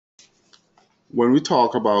when we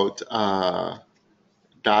talk about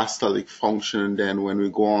diastolic function, then when we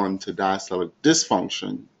go on to diastolic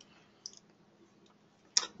dysfunction,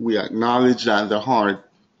 we acknowledge that the heart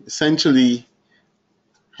essentially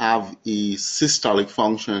have a systolic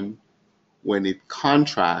function when it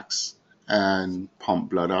contracts and pump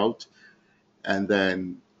blood out, and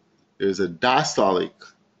then there's a diastolic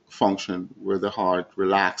function where the heart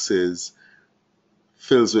relaxes,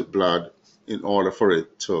 fills with blood in order for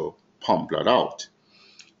it to pump blood out.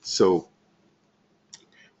 So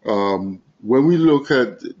when we look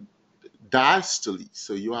at diastole,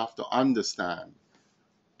 so you have to understand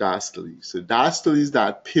diastole. So diastole is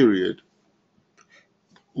that period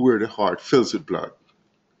where the heart fills with blood,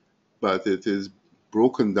 but it is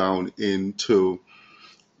broken down into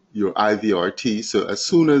your IVRT. So as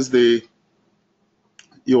soon as the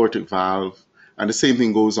aortic valve, and the same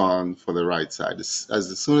thing goes on for the right side,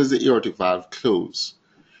 as soon as the aortic valve closes,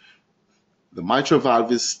 the mitral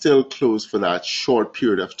valve is still closed for that short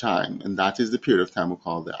period of time, and that is the period of time we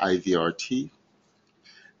call the IVRT.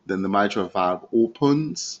 Then the mitral valve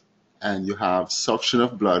opens, and you have suction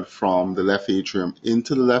of blood from the left atrium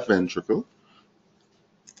into the left ventricle,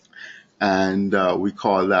 and we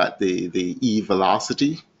call that the E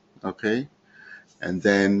velocity, okay? And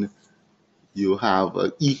then you have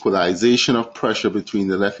an equalization of pressure between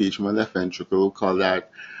the left atrium and left ventricle. We call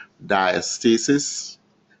that diastasis.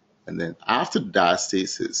 And then after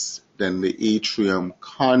diastasis, then the atrium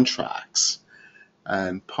contracts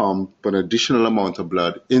and pump an additional amount of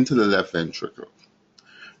blood into the left ventricle.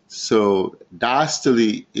 So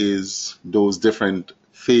diastole is those different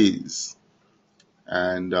phases,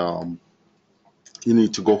 and you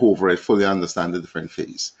need to go over it, fully understand the different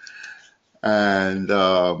phases. And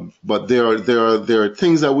but there are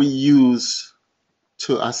things that we use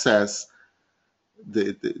to assess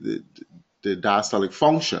the diastolic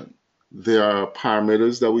function. There are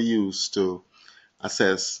parameters that we use to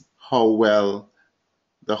assess how well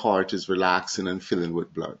the heart is relaxing and filling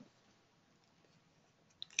with blood.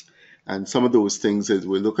 And some of those things is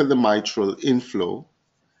we look at the mitral inflow,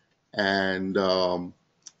 and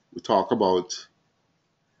we talk about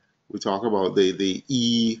the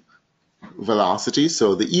E velocity.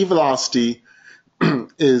 So the E velocity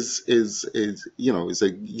gives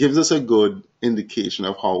us a good indication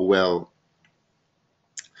of how well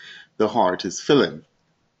the heart is filling.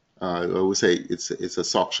 I would say it's a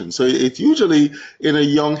suction. So it's usually in a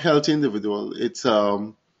young, healthy individual, it's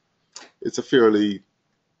a fairly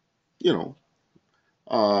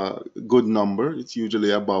good number. It's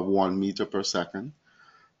usually above 1 meter per second.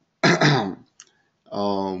 And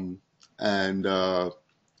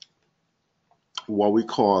what we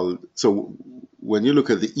call, so when you look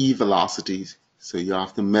at the E velocity, so you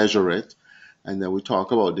have to measure it, and then we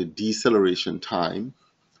talk about the deceleration time.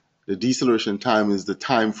 The deceleration time is the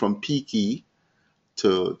time from peak E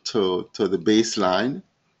to the baseline.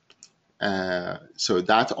 So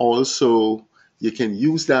that also, you can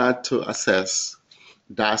use that to assess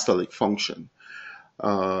diastolic function.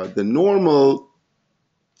 The normal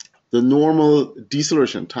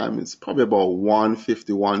deceleration time is probably about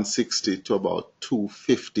 150, 160 to about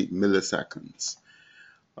 250 milliseconds.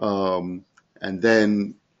 And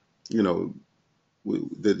then, you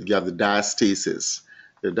have the diastasis.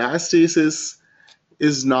 The diastasis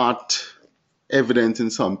is not evident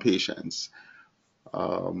in some patients.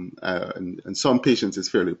 And some patients is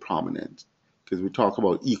fairly prominent because we talk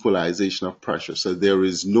about equalization of pressure. So there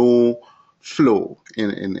is no flow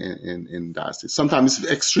in diastasis. Sometimes it's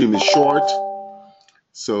extremely short,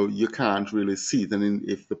 so you can't really see it. And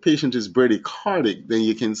if the patient is bradycardic, then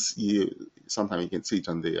sometimes you can see it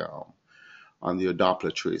on the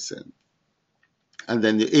Doppler tracing. And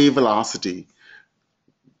then the A velocity,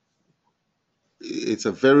 it's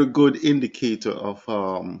a very good indicator of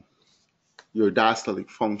your diastolic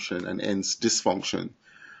function and hence dysfunction.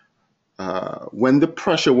 When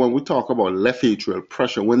we talk about left atrial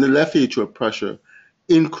pressure, when the left atrial pressure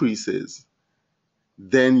increases,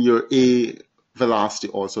 then your A velocity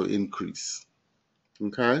also increase.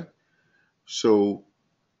 Okay? So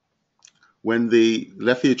when the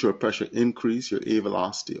left atrial pressure increase, your A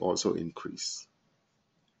velocity also increase.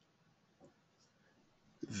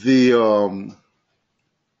 The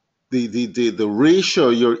ratio,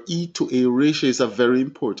 your E to A ratio, is a very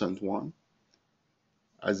important one.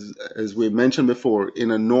 As we mentioned before,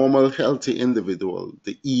 in a normal, healthy individual,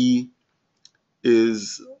 the E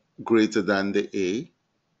is greater than the A.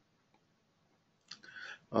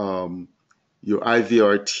 Your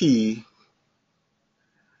IVRT,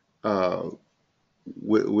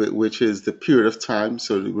 which is the period of time.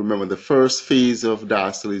 So remember, the first phase of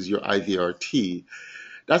diastole is your IVRT.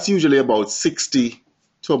 That's usually about 60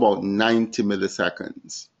 to about 90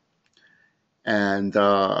 milliseconds. And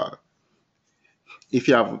if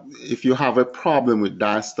you have a problem with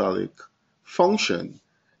diastolic function,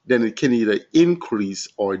 then it can either increase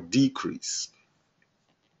or decrease.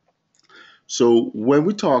 So when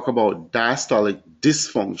we talk about diastolic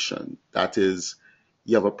dysfunction, that is,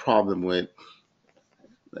 you have a problem with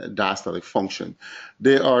diastolic function,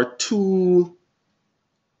 there are two,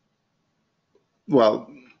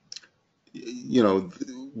 well,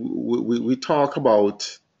 we talk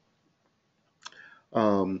about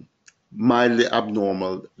mildly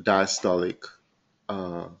abnormal diastolic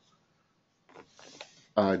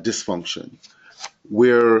dysfunction,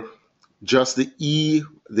 where just the E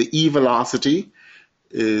velocity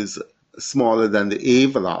is smaller than the A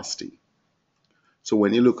velocity. So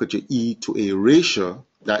when you look at your E to A ratio,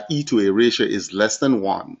 that E to A ratio is less than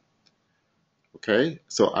 1. Okay,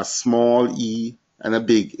 so a small E and a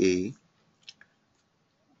big A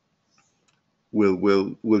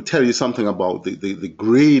will tell you something about the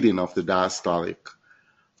grading of the diastolic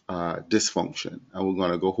dysfunction, and we're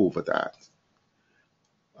going to go over that.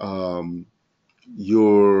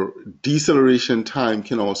 Your deceleration time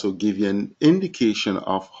can also give you an indication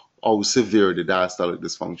of how severe the diastolic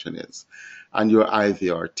dysfunction is, and your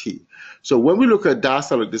IVRT. So when we look at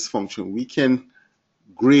diastolic dysfunction, we can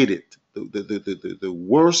grade it. The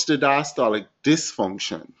worse the diastolic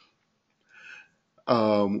dysfunction,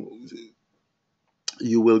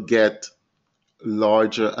 you will get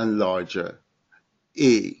larger and larger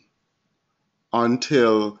A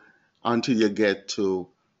until you get to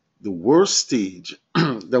the worst stage.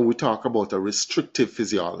 Then we talk about a restrictive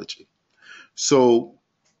physiology. So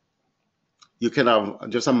you can have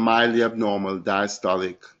just a mildly abnormal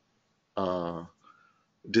diastolic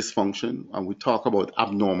dysfunction, and we talk about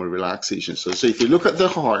abnormal relaxation. So if you look at the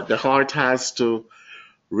heart has to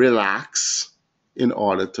relax in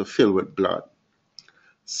order to fill with blood.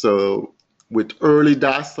 So with early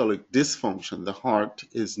diastolic dysfunction, the heart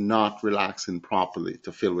is not relaxing properly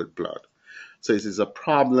to fill with blood. So it is a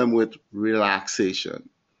problem with relaxation.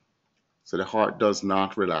 So the heart does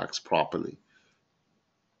not relax properly.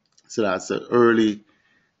 So that's the early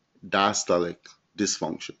diastolic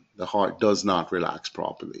dysfunction. The heart does not relax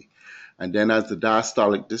properly. And then as the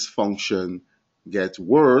diastolic dysfunction gets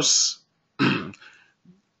worse,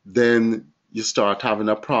 then you start having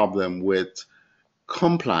a problem with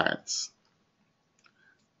compliance.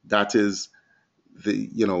 That is,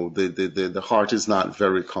 the heart is not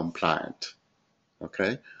very compliant.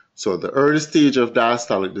 Okay, so the early stage of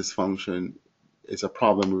diastolic dysfunction is a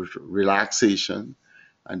problem with relaxation,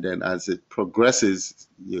 and then as it progresses,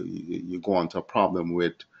 you go on to a problem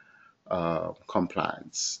with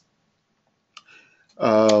compliance.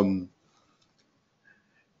 So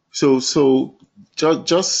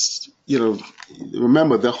just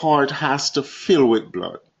remember, the heart has to fill with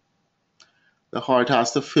blood. The heart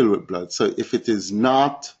has to fill with blood. So if it is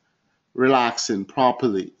not relaxing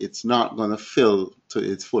properly, it's not going to fill to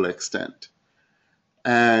its full extent.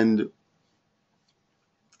 And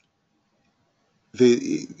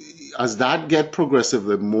as that gets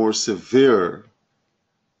progressively more severe,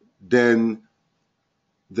 then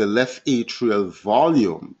the left atrial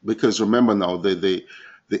volume, because remember now, the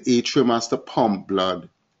atrium has to pump blood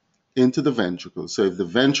into the ventricle. So if the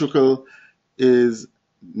ventricle is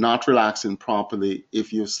not relaxing properly,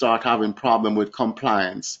 if you start having problem with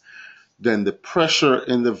compliance, then the pressure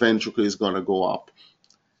in the ventricle is going to go up,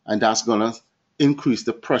 and that's going to increase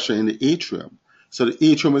the pressure in the atrium. So the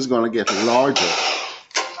atrium is going to get larger.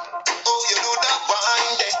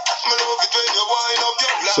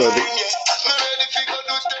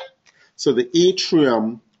 So the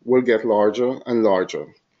atrium will get larger and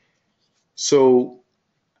larger. So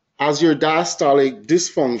as your diastolic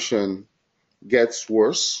dysfunction gets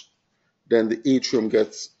worse, then the atrium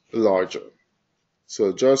gets larger.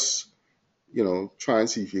 So just try and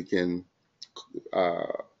see if you can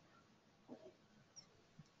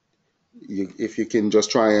if you can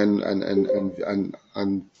just try and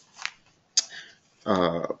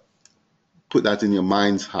put that in your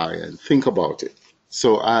mind's eye and think about it.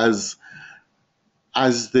 So as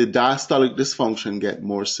the diastolic dysfunction get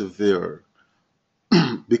more severe,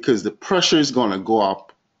 because the pressure is going to go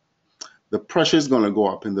up, the pressure is going to go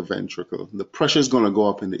up in the ventricle, the pressure is going to go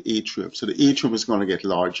up in the atrium, so the atrium is going to get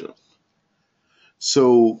larger.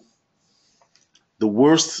 So the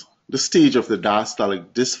worse the stage of the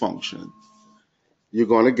diastolic dysfunction, you're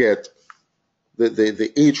going to get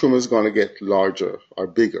the atrium is going to get larger or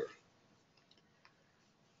bigger.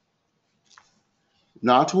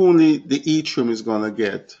 Not only the atrium is going to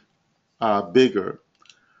get bigger,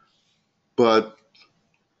 but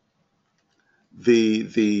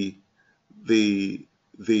the the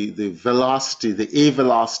the velocity, the A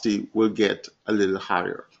velocity will get a little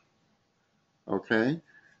higher. Okay,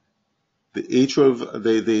 the atrial,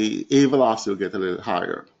 the A velocity will get a little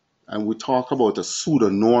higher, and we talk about a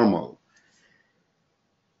pseudo-normal.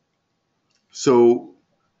 So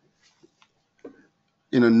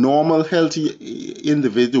in a normal, healthy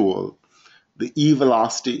individual, the E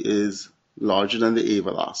velocity is larger than the A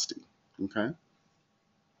velocity. Okay.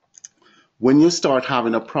 When you start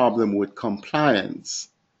having a problem with compliance,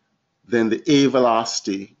 then the E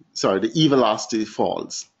velocity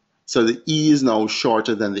falls. So the E is now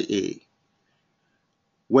shorter than the A.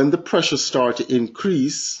 When the pressure starts to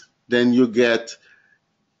increase, then you get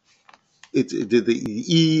the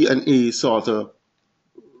E and A sort of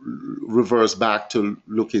reverse back to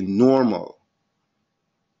looking normal.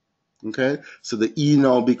 Okay, so the E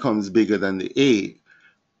now becomes bigger than the A.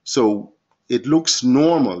 So it looks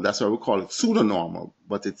normal. That's why we call it pseudo-normal,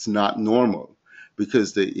 but it's not normal,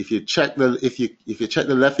 because if you check the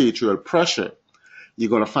left atrial pressure, you're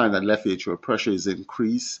going to find that left atrial pressure is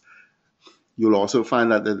increased. You'll also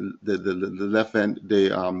find that the left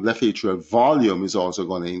atrial volume is also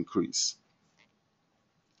going to increase.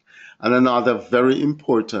 And another very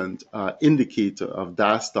important indicator of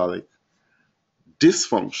diastolic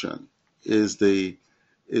dysfunction is the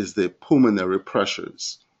pulmonary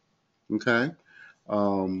pressures. Okay,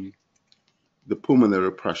 the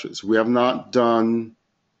pulmonary pressures. We have not done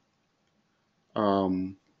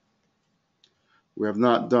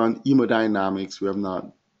hemodynamics. We have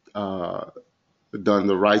not done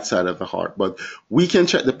the right side of the heart, but we can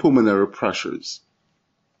check the pulmonary pressures.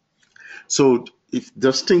 So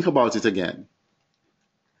just think about it again.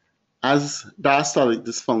 As diastolic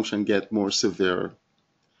dysfunction gets more severe,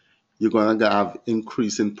 you're going to have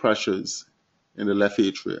increasing pressures in the left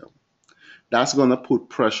atrium. That's going to put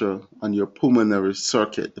pressure on your pulmonary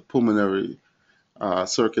circuit, the pulmonary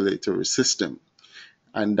circulatory system,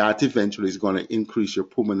 and that eventually is going to increase your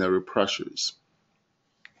pulmonary pressures.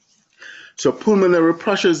 So pulmonary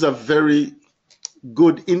pressure is a very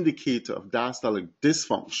good indicator of diastolic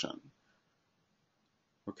dysfunction.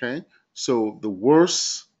 Okay, so the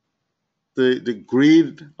worse the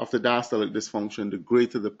grade of the diastolic dysfunction, the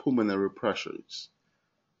greater the pulmonary pressures.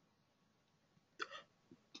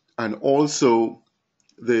 And also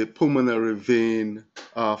the pulmonary vein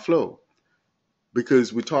flow,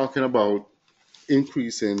 because we're talking about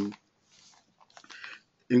increasing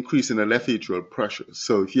the left atrial pressure.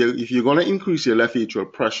 So if you're going to increase your left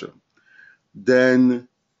atrial pressure, then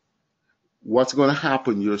what's going to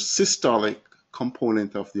happen? Your systolic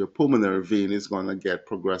component of your pulmonary vein is going to get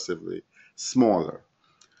progressively smaller.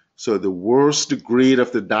 So the worse the grade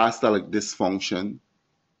of the diastolic dysfunction,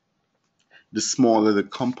 the smaller the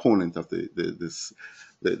component of the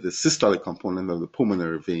systolic component of the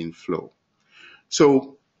pulmonary vein flow.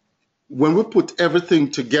 So when we put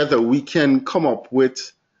everything together, we can come up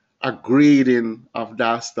with a grading of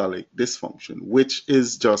diastolic dysfunction, which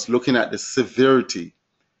is just looking at the severity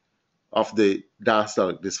of the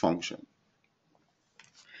diastolic dysfunction.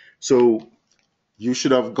 So you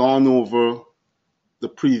should have gone over the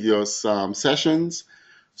previous sessions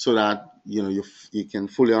so that you can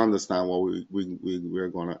fully understand what we're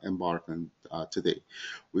going to embark on today.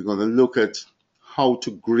 We're going to look at how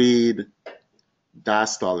to grade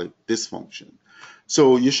diastolic dysfunction.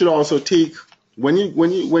 So you should also take,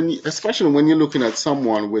 especially when you're looking at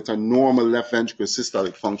someone with a normal left ventricular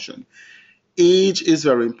systolic function, age is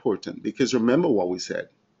very important, because remember what we said.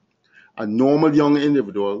 A normal young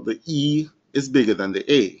individual, the E is bigger than the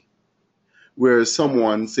A, whereas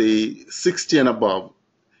someone, say, 60 and above,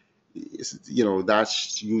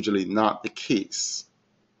 that's usually not the case.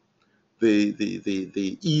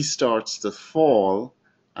 The E starts to fall,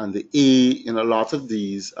 and the A in a lot of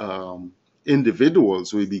these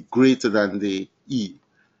individuals will be greater than the E.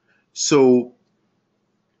 So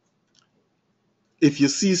if you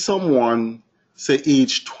see someone, say,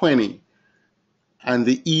 age 20, and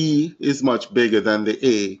the E is much bigger than the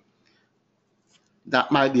A,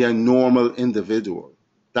 that might be a normal individual.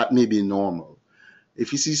 That may be normal.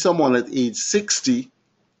 If you see someone at age 60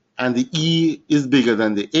 and the E is bigger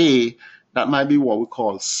than the A, that might be what we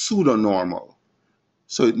call pseudo-normal.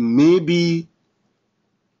 So it may be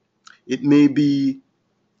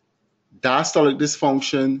diastolic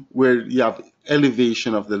dysfunction where you have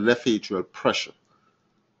elevation of the left atrial pressure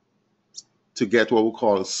to get what we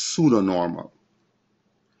call pseudo-normal.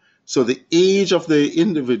 So the age of the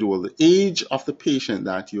individual, the age of the patient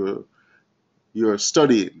that you're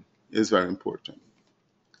studying is very important.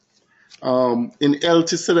 In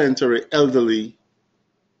sedentary elderly,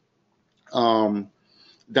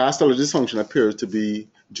 diastolic dysfunction appears to be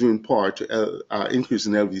due in part to increase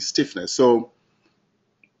in LV stiffness. So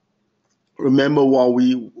remember what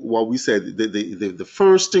we said. The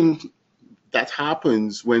first thing that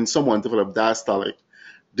happens when someone develops diastolic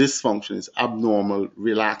dysfunction is abnormal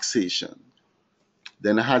relaxation.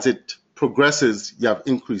 Then as it progresses, you have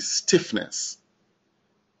increased stiffness.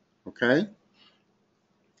 Okay?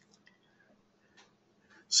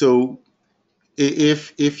 So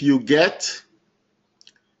if you get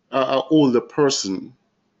an older person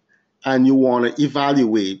and you want to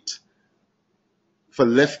evaluate for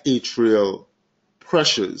left atrial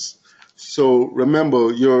pressures, so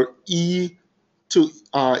remember your E to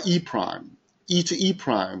E prime, E to E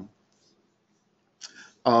prime,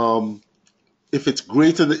 if it's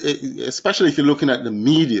greater than, especially if you're looking at the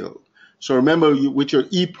medial. So remember, with your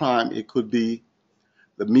E prime, it could be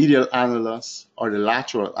the medial annulus or the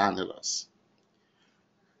lateral annulus.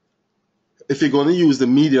 If you're going to use the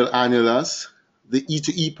medial annulus, the E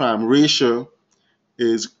to E prime ratio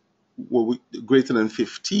is greater than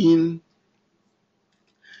 15.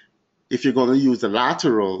 If you're going to use the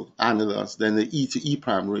lateral annulus, then the E to E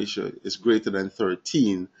prime ratio is greater than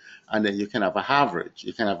 13. And then you can have an average.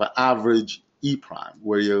 You can have an average E prime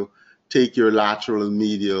where you take your lateral and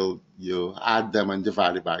medial, you add them and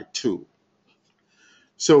divide it by 2.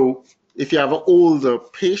 So if you have an older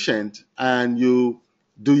patient and you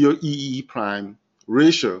do your E prime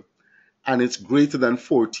ratio and it's greater than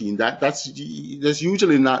 14, that's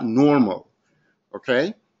usually not normal.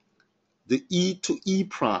 Okay? The E to E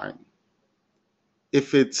prime,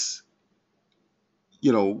 if it's,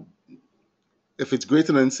 if it's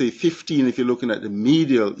greater than, say, 15, if you're looking at the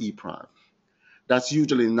medial E prime, that's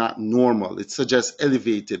usually not normal. It suggests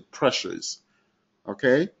elevated pressures.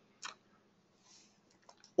 Okay?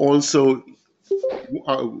 Also,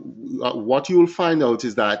 what you'll find out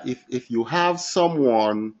is that if you have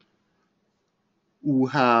someone who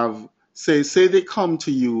have, say they come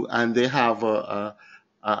to you and they have a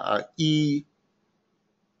E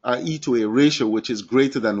to A ratio which is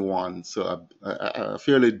greater than 1, so a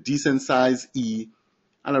fairly decent size E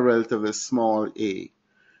and a relatively small A.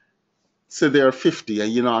 So they're 50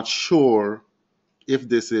 and you're not sure if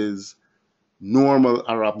this is normal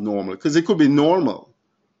or abnormal, because it could be normal.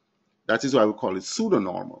 That is why we call it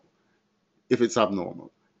pseudonormal if it's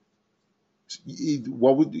abnormal.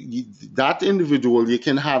 That individual, you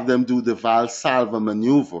can have them do the Valsalva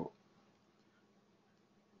maneuver.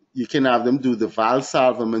 You can have them do the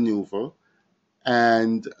Valsalva maneuver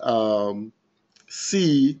and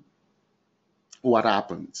see what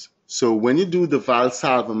happens. So when you do the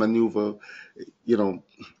Valsalva maneuver,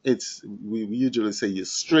 we usually say you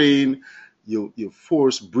strain, you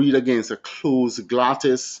force breathe against a closed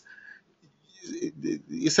glottis.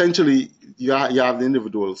 Essentially, you have the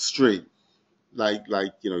individual strain, like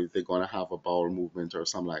if they're going to have a bowel movement or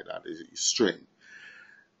something like that, you strain.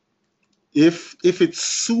 If it's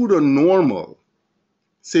pseudo-normal,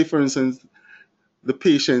 say for instance, the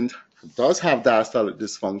patient does have diastolic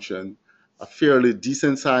dysfunction, a fairly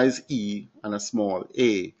decent size E and a small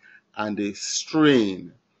A, and they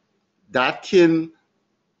strain, that can,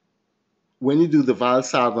 when you do the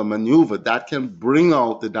Valsalva maneuver, that can bring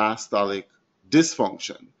out the diastolic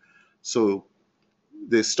dysfunction. So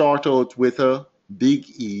they start out with a big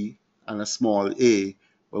E and a small A,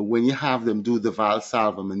 but when you have them do the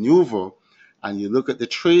Valsalva maneuver and you look at the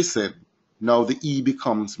tracing, now the E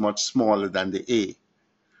becomes much smaller than the A.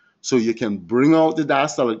 So you can bring out the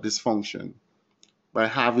diastolic dysfunction by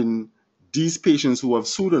having these patients who have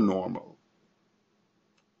pseudonormal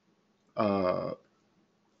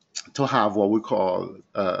to have what we call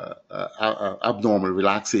abnormal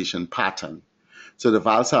relaxation pattern. So the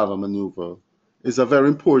Valsalva maneuver is a very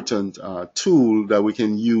important tool that we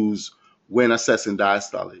can use when assessing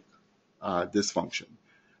diastolic dysfunction.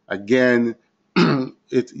 Again,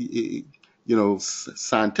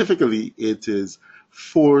 scientifically, it is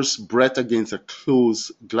force breath against a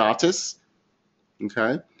closed glottis,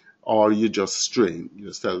 okay, or you just strain. You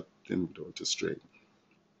just tell the individual to strain.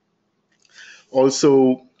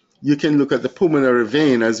 Also, you can look at the pulmonary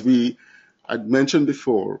vein, as we had mentioned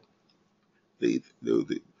before.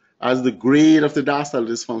 As the grade of the diastolic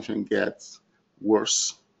dysfunction gets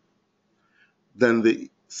worse, then the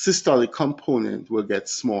systolic component will get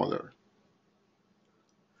smaller.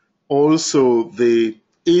 Also, the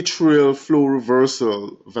atrial flow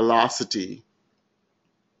reversal velocity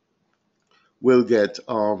will get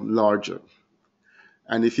larger.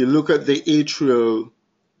 And if you look at the atrial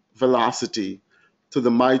velocity to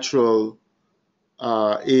the mitral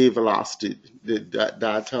A velocity,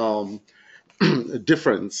 that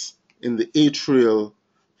difference in the atrial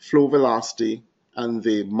flow velocity and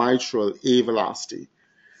the mitral A velocity.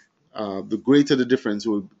 The greater the difference,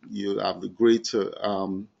 you have the greater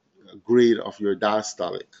grade of your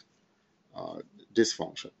diastolic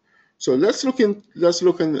dysfunction. So let's look at it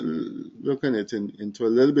into a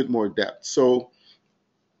little bit more depth.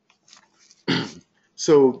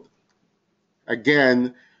 So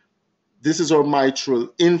again, this is our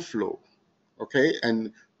mitral inflow, okay?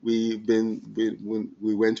 And we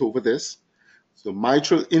went over this. So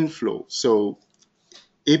mitral inflow. So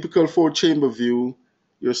apical four-chamber view,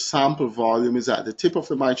 your sample volume is at the tip of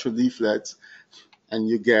the mitral leaflet, and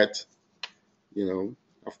you get,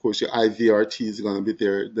 of course, your IVRT is going to be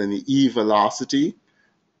there. Then the E velocity,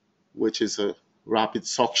 which is a rapid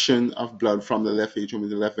suction of blood from the left atrium to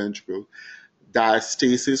the left ventricle.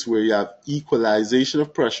 Diastasis, where you have equalization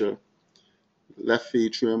of pressure, left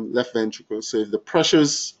atrium, left ventricle. So if the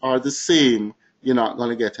pressures are the same, you're not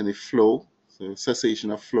going to get any flow, so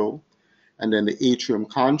cessation of flow. And then the atrium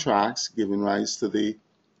contracts, giving rise to the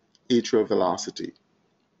atrial velocity.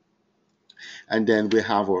 And then we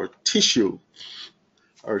have our tissue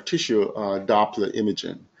Doppler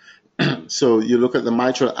imaging. So you look at the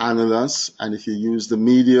mitral annulus, and if you use the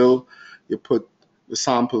medial, you put the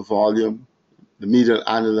sample volume, the medial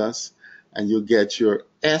annulus, and you get your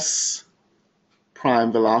S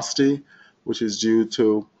prime velocity, which is due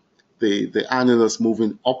to the annulus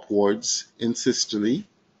moving upwards in systole.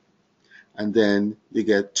 And then you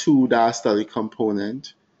get two diastolic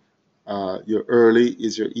component. Your early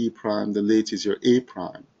is your E prime, the late is your A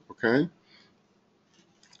prime, okay?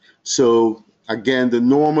 So again, the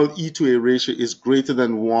normal E to A ratio is greater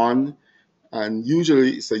than 1, and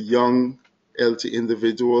usually it's a young, healthy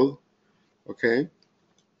individual, okay?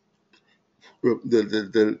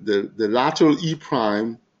 The lateral E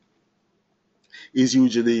prime is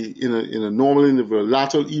usually, in a normal individual,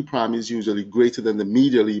 lateral E prime is usually greater than the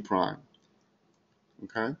medial E prime,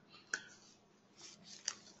 okay?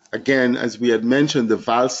 Again, as we had mentioned, the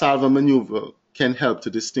Valsalva maneuver can help to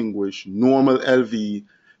distinguish normal LV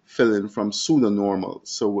filling from pseudonormal.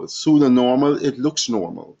 So with pseudonormal, it looks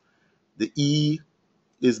normal. The E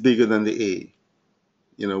is bigger than the A,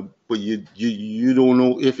 but you don't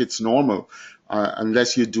know if it's normal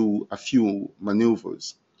unless you do a few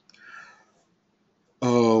maneuvers.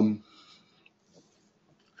 So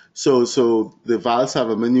the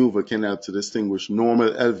Valsalva maneuver can help to distinguish normal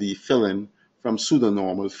LV filling from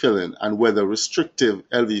pseudonormal filling, and whether restrictive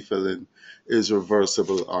LV filling is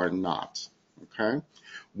reversible or not. Okay?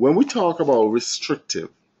 When we talk about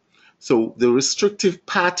restrictive, so the restrictive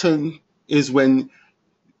pattern is when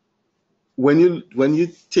you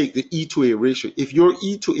take the E to A ratio. If your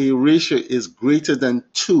E to A ratio is greater than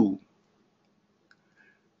 2,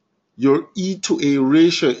 your E to A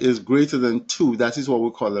ratio is greater than 2, that is what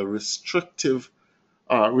we call a restrictive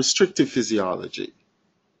physiology.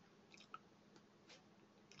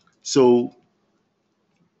 So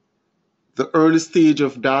the early stage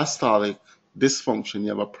of diastolic dysfunction, you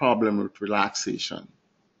have a problem with relaxation.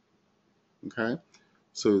 Okay?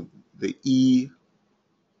 So the E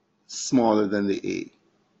smaller than the A.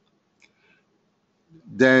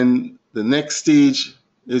 Then the next stage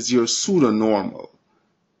is your pseudonormal,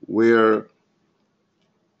 where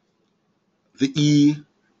the E,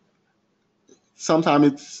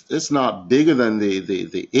 sometimes it's not bigger than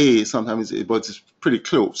the A, sometimes but it's pretty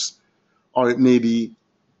close. Or it may be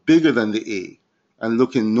bigger than the A and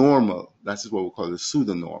looking normal. That's what we call the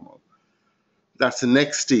pseudonormal. That's the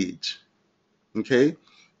next stage, okay?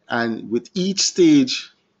 And with each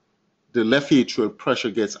stage, the left atrial pressure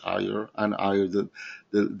gets higher and higher. The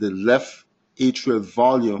left atrial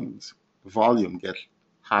volume gets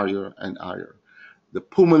higher and higher. The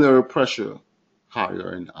pulmonary pressure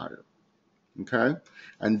higher and higher, okay?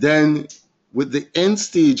 And then with the end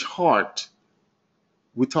stage heart,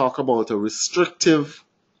 we talk about a restrictive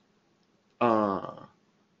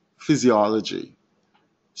physiology.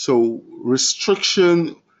 So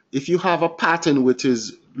restriction, if you have a pattern which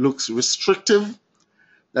looks restrictive,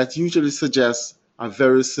 that usually suggests a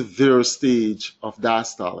very severe stage of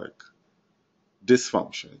diastolic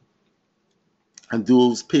dysfunction. And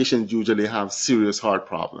those patients usually have serious heart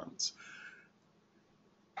problems.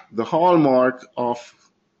 The hallmark of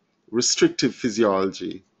restrictive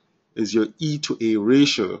physiology is your E to A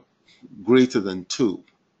ratio greater than 2.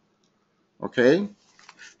 Okay?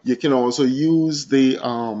 You can also use the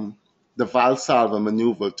Valsalva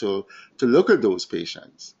maneuver to look at those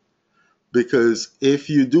patients. Because if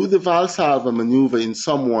you do the Valsalva maneuver in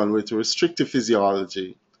someone with restrictive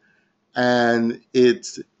physiology, and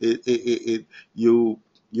you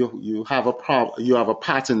have a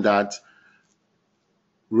pattern that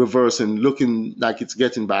reversing, looking like it's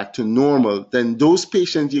getting back to normal, then those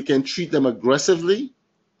patients, you can treat them aggressively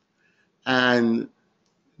and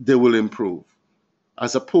they will improve,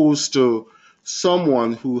 as opposed to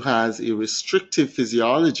someone who has a restrictive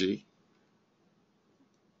physiology,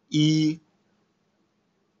 E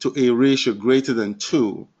to A ratio greater than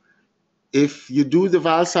 2. If you do the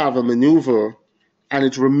Valsalva maneuver and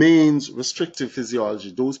it remains restrictive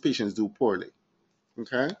physiology, those patients do poorly.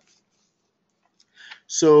 Okay?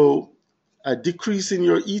 So a decrease in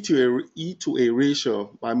your E to A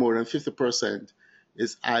ratio by more than 50%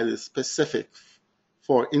 is highly specific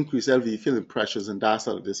for increased LV filling pressures and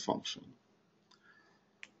diastolic dysfunction.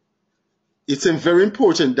 It's very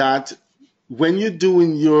important that when you're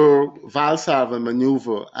doing your Valsalva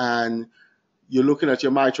maneuver and you're looking at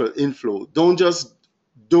your mitral inflow, don't just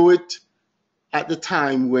do it at the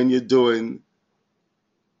time when you're doing,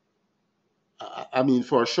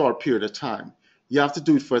 for a short period of time. You have to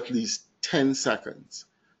do it for at least 10 seconds.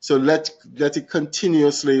 So let it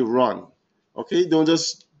continuously run. Okay, don't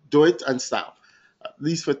just do it and stop. At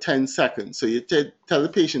least for 10 seconds. So you tell the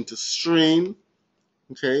patient to strain,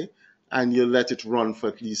 okay, and you let it run for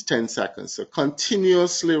at least 10 seconds. So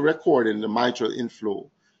continuously recording the mitral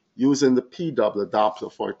inflow using the P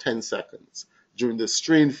Doppler for 10 seconds during the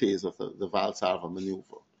strain phase of the Valsalva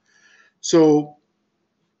maneuver. So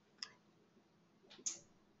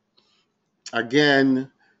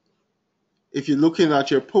again, if you're looking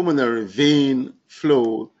at your pulmonary vein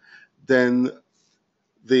flow, then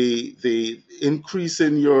the increase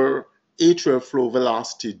in your atrial flow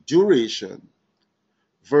velocity duration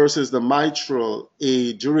versus the mitral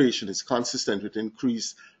A duration is consistent with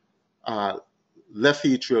increased left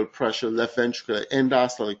atrial pressure, left ventricular end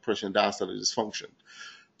diastolic pressure, and diastolic dysfunction.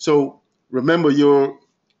 So remember, your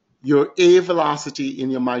A velocity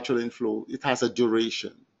in your mitral inflow, it has a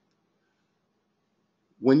duration.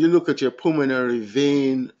 When you look at your pulmonary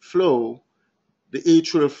vein flow, the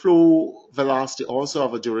atrial flow velocity also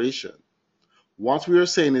have a duration. What we are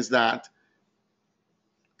saying is that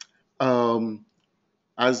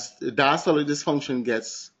as the diastolic dysfunction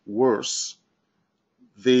gets worse,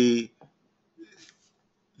 if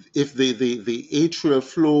the atrial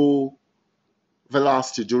flow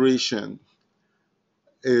velocity duration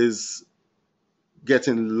is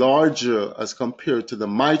getting larger as compared to the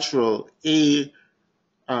mitral A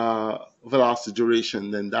velocity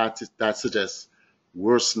duration, then that suggests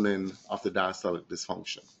worsening of the diastolic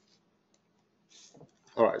dysfunction.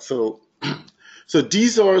 All right, so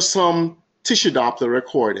these are some tissue Doppler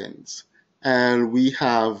recordings, and we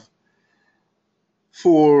have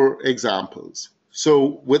 4 examples.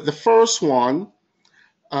 So with the first one,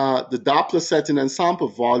 the Doppler setting and sample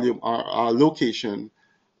volume location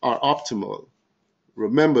are optimal.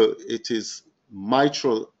 Remember, it is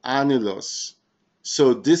mitral annulus.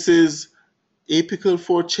 So this is apical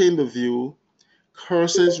 4-chamber view.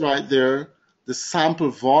 Cursor is right there. The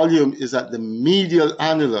sample volume is at the medial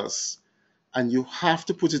annulus, and you have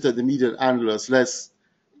to put it at the medial annulus.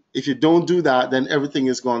 If you don't do that, then everything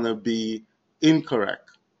is going to be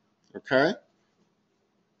incorrect. Okay?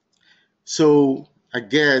 So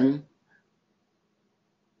again,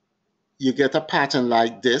 you get a pattern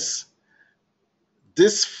like this.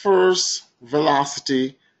 This first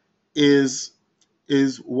velocity is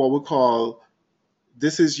what we call,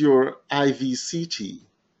 this is your IVCT.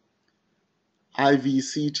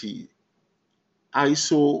 IVCT,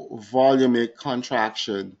 isovolumic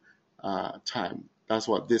contraction time. That's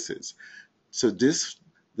what this is. So the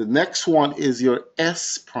next one is your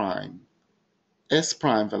S prime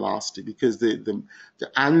velocity, because the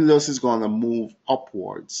annulus is going to move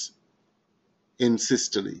upwards in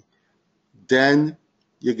systole. Then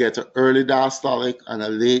you get an early diastolic and a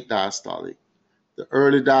late diastolic. The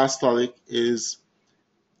early diastolic is,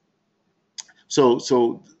 so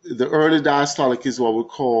the early diastolic is what we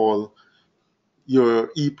call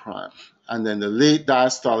your E prime, and then the late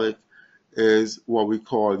diastolic is what we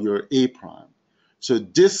call your A prime. So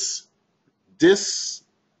this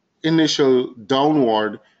initial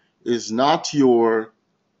downward is not your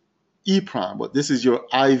E prime, but this is your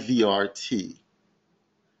IVRT.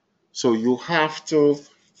 So you have to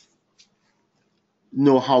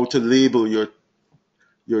know how to label your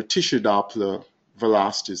tissue Doppler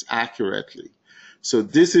velocities accurately. So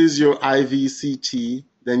this is your IVCT,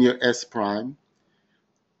 then your S prime.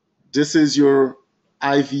 This is your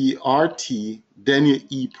IVRT, then your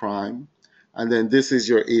E prime, and then this is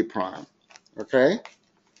your A prime. Okay?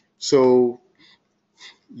 So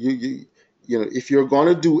you know, if you're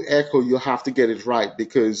going to do echo, you have to get it right,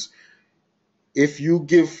 because if you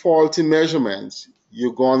give faulty measurements,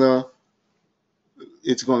 it's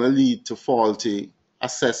going to lead to faulty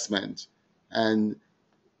assessment, and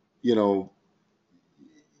you know,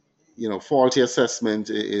 faulty assessment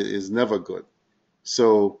is never good.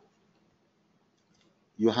 So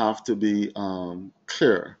you have to be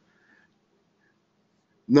clear.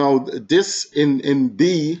 Now, this in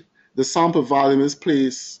B, the sample volume is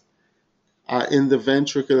placed in the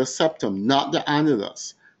ventricular septum, not the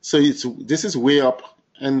annulus. So this is way up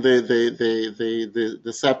in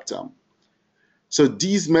the septum. So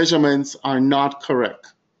these measurements are not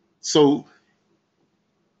correct. So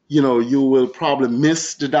you will probably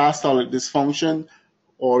miss the diastolic dysfunction,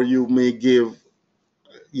 or you may give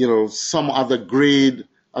some other grade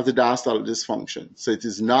of the diastolic dysfunction. So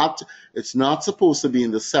it's not supposed to be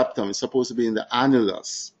in the septum, it's supposed to be in the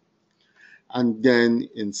annulus. And then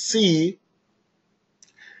in C,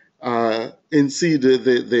 the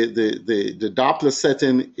Doppler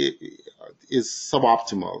setting is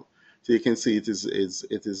suboptimal. So you can see it is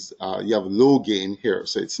you have low gain here,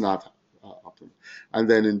 so it's not optimal. And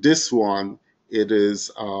then in this one, it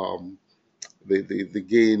is the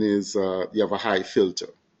gain is you have a high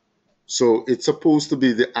filter. So it's supposed to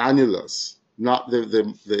be the annulus, not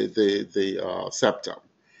the septum.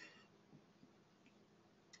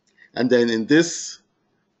 And then in this,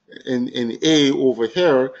 in A over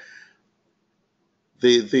here,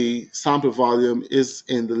 the sample volume is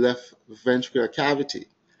in the left ventricular cavity.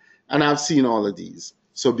 And I've seen all of these.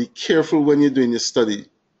 So be careful when you're doing your study,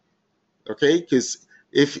 okay? Because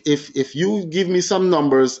if you give me some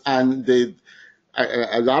numbers and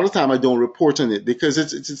a lot of time I don't report on it because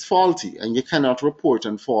it's faulty, and you cannot report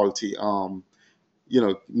on faulty,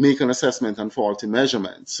 make an assessment on faulty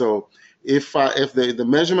measurements. So if the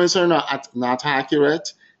measurements are not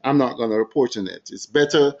accurate, I'm not going to report on it. It's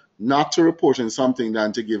better not to report on something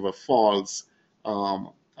than to give a false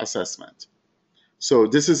assessment. So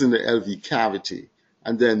this is in the LV cavity.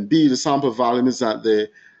 And then B, the sample volume is at the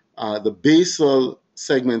basal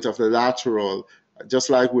segment of the lateral,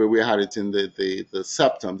 just like where we had it in the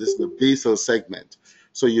septum. This is the basal segment.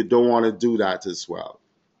 So you don't want to do that as well.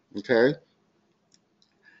 Okay?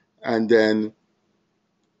 And then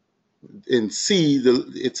in C,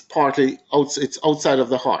 it's outside of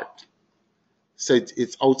the heart. So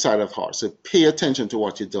it's outside of the heart. So pay attention to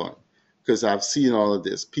what you're doing, because I've seen all of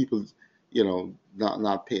this. People,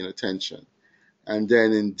 not paying attention. And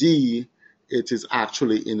then in D, it is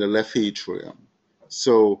actually in the left atrium.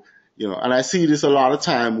 So, and I see this a lot of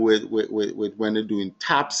time with when they're doing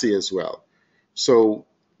TAPSE as well. So,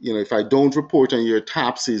 if I don't report on your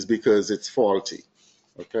TAPSE, it's because it's faulty.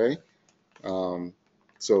 Okay?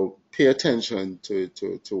 So pay attention to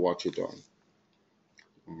what you're doing.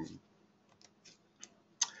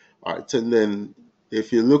 All right, and then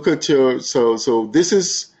if you look at so this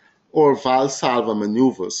is our Valsalva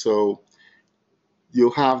maneuver. So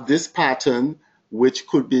you have this pattern, which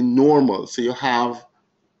could be normal. So you have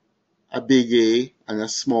a big A and a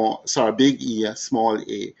big E, a small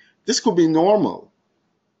a. This could be normal,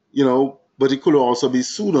 but it could also be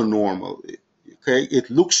pseudo-normal. Okay, it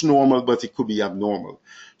looks normal, but it could be abnormal.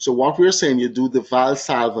 So what we're saying, you do the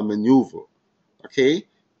Valsalva maneuver. Okay,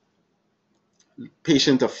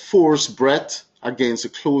 patient a forced breath against a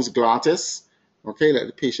closed glottis. Okay, let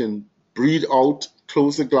the patient breathe out,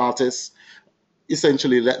 close the glottis.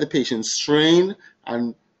 Essentially, let the patient strain,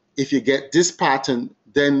 and if you get this pattern,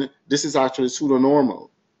 then this is actually pseudo-normal.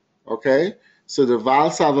 Okay, so the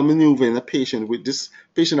Valsalva maneuver in a patient with this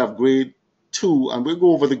patient of grade 2, and we'll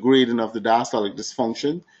go over the grading of the diastolic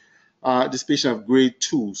dysfunction. This patient of grade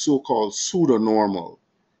 2, so-called pseudo-normal.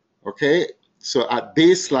 Okay, so at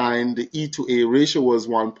baseline, the E to A ratio was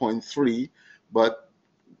 1.3, but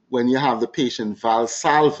when you have the patient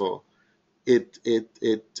Valsalva, it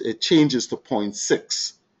changes to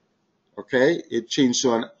 0.6. Okay, it changed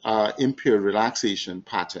to an impaired relaxation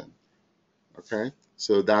pattern. Okay,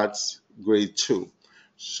 so that's grade 2.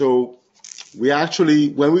 So we actually,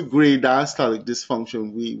 when we grade diastolic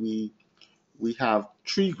dysfunction, we have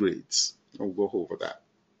 3 grades. I'll go over that.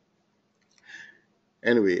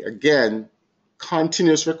 Anyway, again,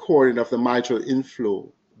 continuous recording of the mitral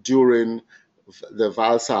inflow during the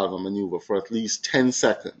Valsalva maneuver for at least 10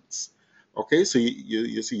 seconds. Okay, so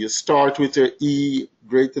you start with your E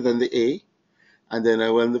greater than the A, and then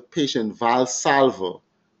when the patient Valsalva,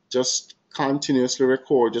 just continuously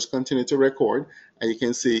record, just continue to record, and you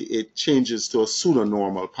can see it changes to a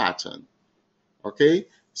pseudo-normal pattern. Okay,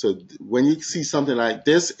 so when you see something like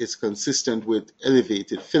this, it's consistent with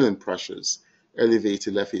elevated filling pressures,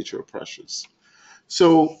 elevated left atrial pressures.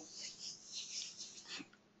 So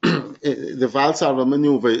the Valsalva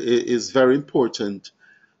maneuver is very important,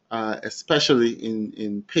 especially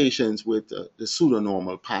in patients with the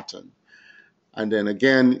pseudo-normal pattern. And then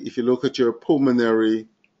again, if you look at your pulmonary,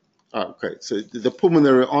 okay, so the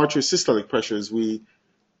pulmonary artery systolic pressure, as we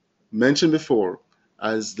mentioned before,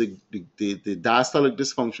 as the diastolic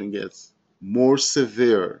dysfunction gets more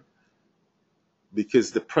severe,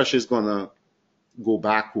 because the pressure is going to go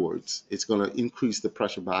backwards, it's going to increase the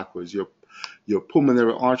pressure backwards. Your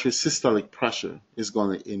pulmonary artery systolic pressure is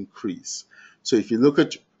going to increase. So if you look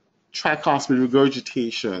at tricuspid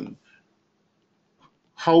regurgitation,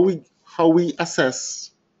 how we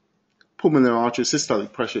assess pulmonary artery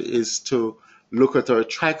systolic pressure is to look at our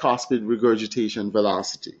tricuspid regurgitation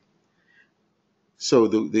velocity. So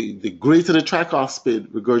the greater the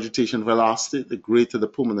tricuspid regurgitation velocity, the greater the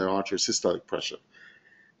pulmonary artery systolic pressure.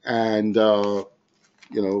 And for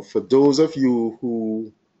those of you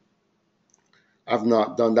who have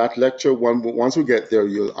not done that lecture, once we get there,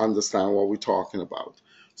 you'll understand what we're talking about.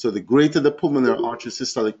 So the greater the pulmonary artery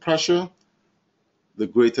systolic pressure, the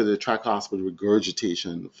greater the tricuspid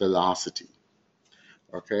regurgitation velocity.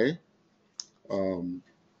 Okay?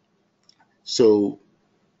 So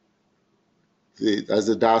as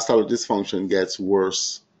the diastolic dysfunction gets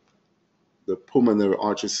worse, the pulmonary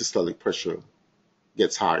artery systolic pressure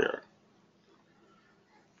gets higher.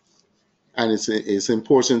 And it's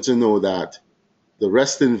important to know that the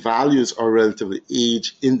resting values are relatively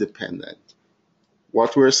age independent.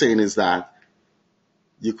 What we're saying is that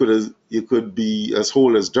you could be as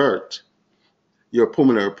whole as dirt. Your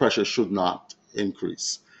pulmonary pressure should not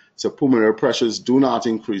increase. So pulmonary pressures do not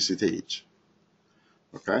increase with age.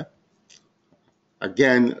 Okay.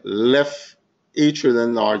 Again, left atrial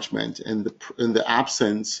enlargement in the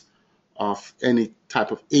absence of any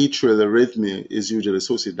type of atrial arrhythmia is usually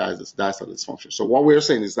associated with diastolic dysfunction. So what we're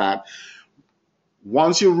saying is that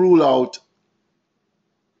once you rule out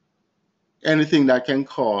anything that can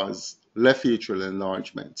cause left atrial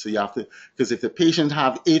enlargement, so you have to, because if the patient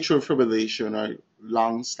have atrial fibrillation or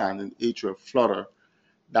long-standing atrial flutter,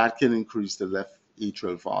 that can increase the left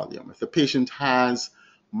atrial volume. If the patient has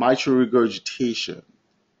mitral regurgitation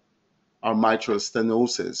or mitral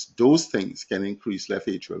stenosis, those things can increase left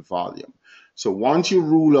atrial volume. So once you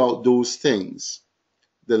rule out those things,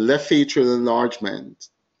 the left atrial enlargement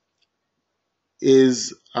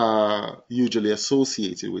is usually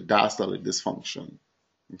associated with diastolic dysfunction.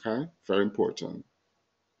 Okay, very important.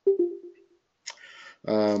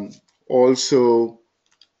 Also,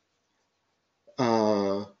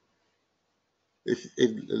 if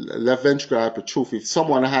left ventricular hypertrophy, if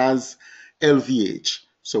someone has LVH,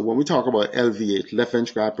 so when we talk about LVH, left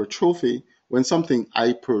ventricular hypertrophy, when something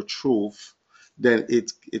hypertroph, then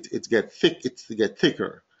it gets thick, it gets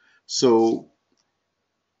thicker. So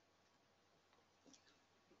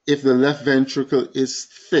if the left ventricle is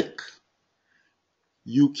thick,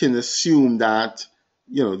 you can assume that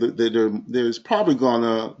there's probably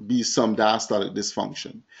gonna be some diastolic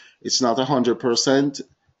dysfunction. It's not 100%,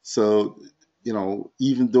 so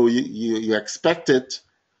even though you expect it,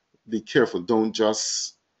 be careful. Don't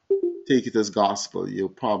just take it as gospel. You'll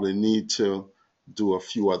probably need to do a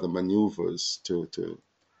few other maneuvers to.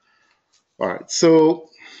 All right, so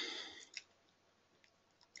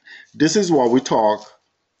this is what we talk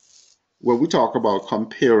when we talk about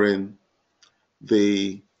comparing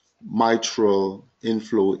the mitral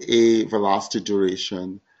inflow A velocity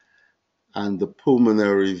duration and the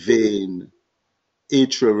pulmonary vein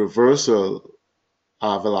atrial reversal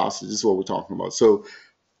velocity. This is what we're talking about. So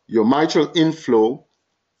your mitral inflow,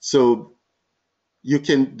 so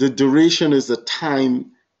the duration is the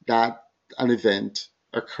time that an event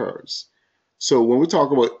occurs. So when we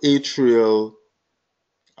talk about atrial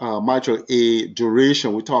mitral A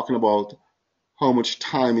duration, we're talking about how much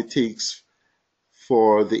time it takes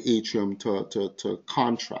for the atrium to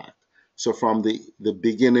contract. So from the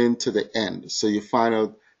beginning to the end. So you find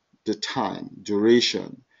out the time,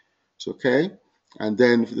 duration. So, okay? And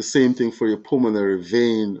then the same thing for your pulmonary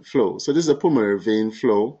vein flow. So this is a pulmonary vein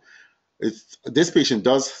flow. This patient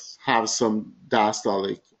does have some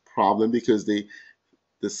diastolic problem because the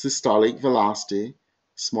systolic velocity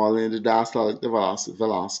smaller than the diastolic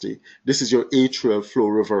velocity. This is your atrial flow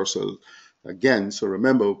reversal. Again, so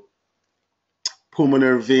remember,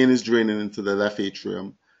 pulmonary vein is draining into the left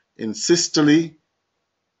atrium. In systole,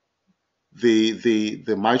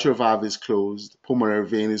 the mitral valve is closed. Pulmonary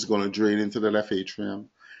vein is going to drain into the left atrium.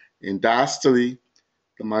 In diastole,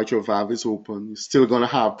 the mitral valve is open. You're still going to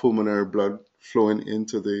have pulmonary blood flowing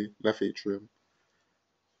into the left atrium.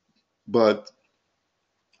 But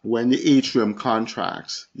when the atrium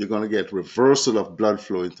contracts, you're going to get reversal of blood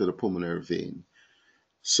flow into the pulmonary vein.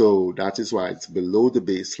 So that is why it's below the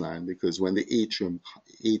baseline, because when the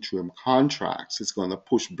atrium contracts, it's going to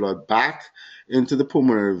push blood back into the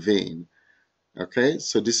pulmonary vein. Okay,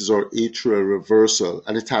 so this is our atrial reversal,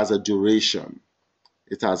 and it has a duration.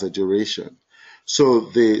 It has a duration. So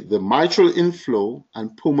the mitral inflow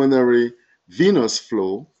and pulmonary venous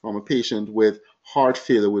flow from a patient with heart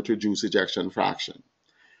failure with reduced ejection fraction.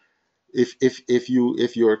 If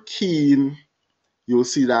you're keen, you'll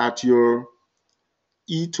see that your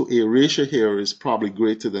E to A ratio here is probably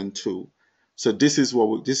greater than 2. So this is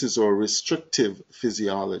our restrictive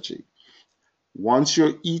physiology. Once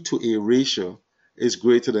your E to A ratio is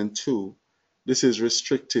greater than 2, this is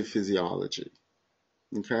restrictive physiology.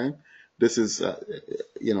 Okay, this is a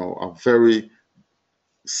very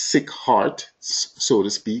sick heart, so to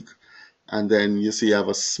speak, and then you see you have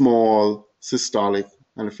a small systolic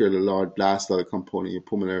and a fairly large diastolic component, your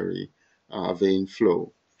pulmonary vein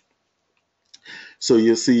flow. So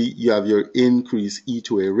you see you have your increased E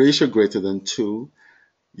to A ratio greater than 2,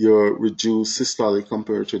 your reduced systolic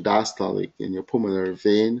compared to diastolic in your pulmonary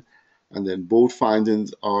vein, and then both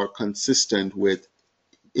findings are consistent with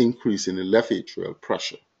increase in the left atrial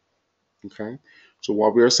pressure. Okay, so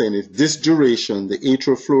what we are saying is this duration, the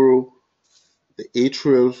atrial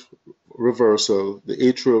reversal, the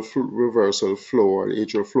atrial reversal flow, or the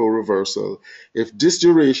atrial flow reversal, if this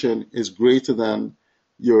duration is greater than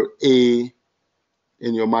your A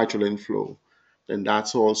in your mitral inflow, then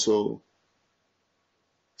that's also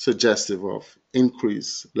suggestive of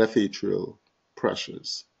increased left atrial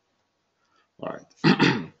pressures. All right.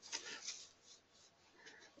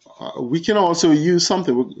 We can also use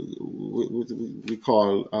something we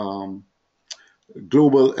call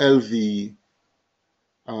global LV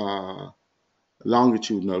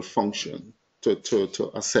longitudinal function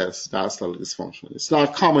to assess diastolic dysfunction. It's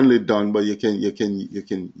not commonly done, but you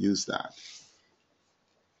can use that.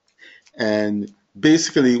 And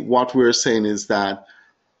basically, what we're saying is that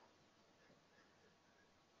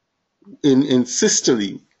in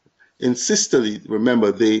systole,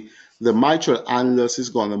 remember the mitral annulus is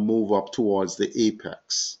going to move up towards the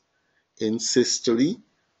apex. In systole,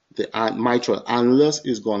 the mitral annulus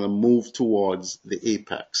is going to move towards the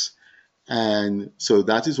apex. And so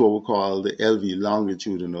that is what we call the LV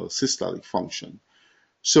longitudinal systolic function.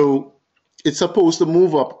 So it's supposed to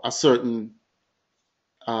move up a certain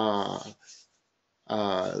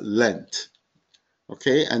length,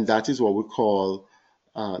 okay? And that is what we call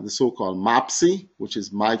the so-called MAPSE, which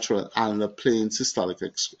is mitral annular plane systolic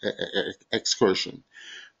excursion.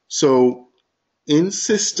 So in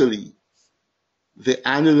systole, the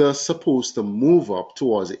annulus is supposed to move up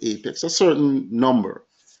towards the apex, a certain number.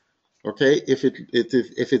 Okay, if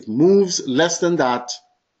it moves less than that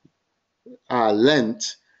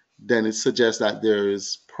length, then it suggests that there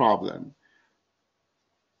is problem.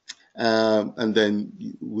 And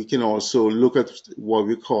then we can also look at what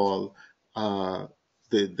we call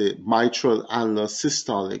the mitral annular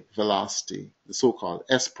systolic velocity, the so-called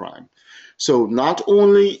S prime. So not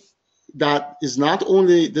only that is not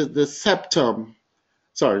only the septum.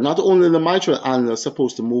 Sorry, not only the mitral annulus is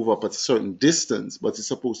supposed to move up at a certain distance, but it's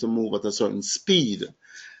supposed to move at a certain speed.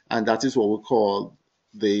 And that is what we call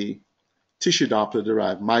the tissue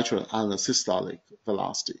Doppler-derived mitral annular systolic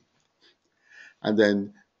velocity. And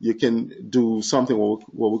then you can do something what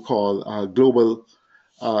we call global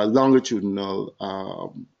longitudinal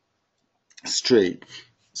strain.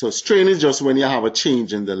 So strain is just when you have a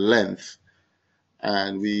change in the length,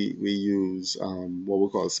 and we use what we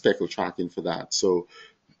call speckle tracking for that. So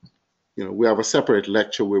we have a separate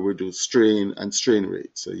lecture where we do strain and strain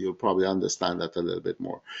rate, so you'll probably understand that a little bit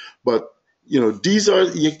more. But these are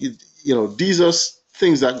these are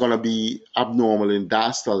things that are going to be abnormal in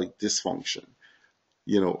diastolic dysfunction.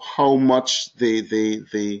 How much the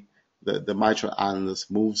mitral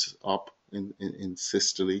annulus moves up in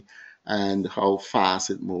systole, and how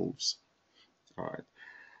fast it moves. All right.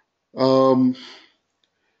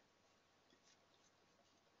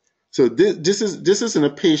 So this is in a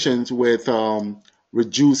patient with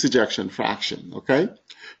reduced ejection fraction. Okay,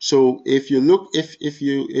 so if you look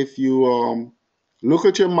look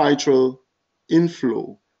at your mitral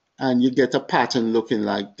inflow, and you get a pattern looking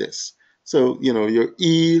like this. So your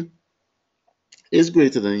E is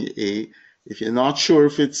greater than your A. If you're not sure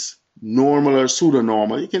if it's normal or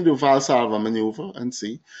pseudo-normal, you can do Valsalva maneuver and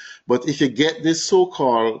see. But if you get this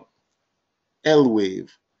so-called L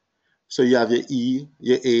wave, so you have your E,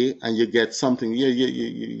 your A, and you get something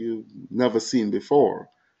you've never seen before,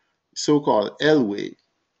 so-called L wave.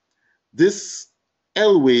 This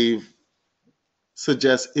L wave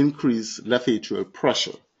suggests increased left atrial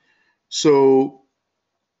pressure. So,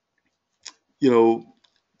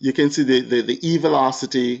 you can see the E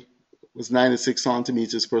velocity was 96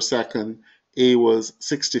 centimeters per second, A was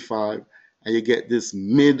 65, and you get this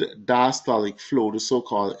mid-diastolic flow, the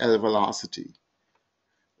so-called L velocity.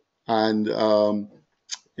 And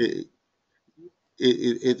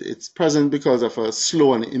it's present because of a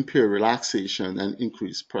slow and impaired relaxation and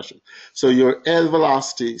increased pressure. So your L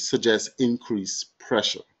velocity suggests increased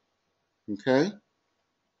pressure. Okay?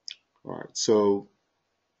 All right, so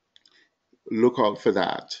look out for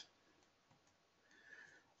that.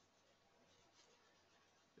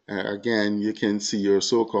 Again, you can see your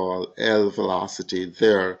so-called L velocity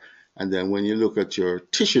there. And then when you look at your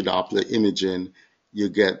tissue Doppler imaging, you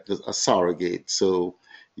get a surrogate. So,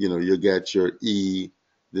 you get your E,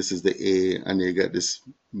 this is the A, and you get this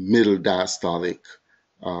middle diastolic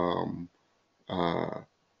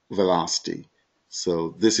velocity.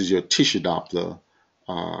 So this is your tissue Doppler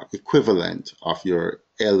equivalent of your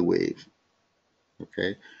L wave.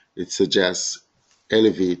 Okay, it suggests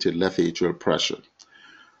elevated left atrial pressure.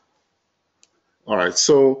 All right,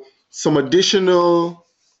 so some additional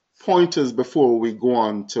pointers before we go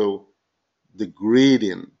on to the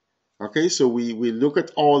grading. Okay, so we look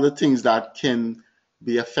at all the things that can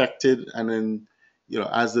be affected, and then,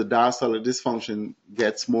 as the diastolic dysfunction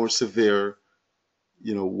gets more severe,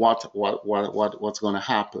 what's going to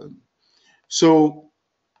happen. So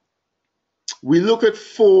we look at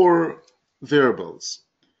 4 variables.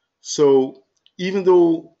 So even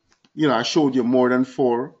though, I showed you more than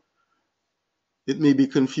 4, it may be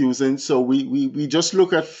confusing. So we just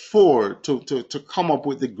look at 4 to come up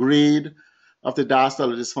with the grade of the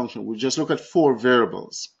diastolic dysfunction. We just look at 4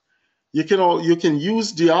 variables. You can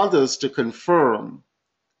use the others to confirm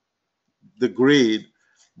the grade,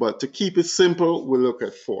 but to keep it simple, we look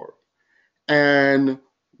at 4. And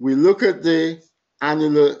we look at the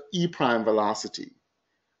annular E prime velocity.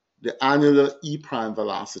 The annular E prime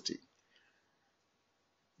velocity.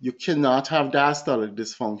 You cannot have diastolic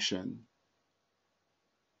dysfunction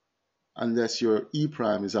unless your E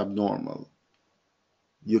prime is abnormal.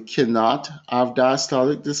 You cannot have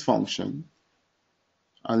diastolic dysfunction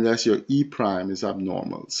unless your E prime is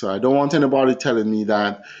abnormal. So I don't want anybody telling me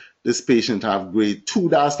that this patient have grade 2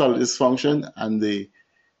 diastolic dysfunction and the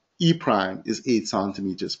E prime is 8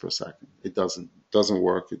 centimeters per second. It doesn't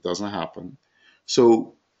work. It doesn't happen.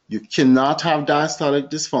 So you cannot have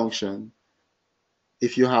diastolic dysfunction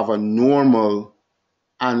if you have a normal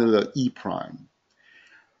annular E prime.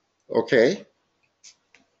 Okay?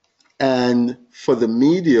 And for the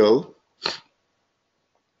medial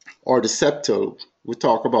or the septal, we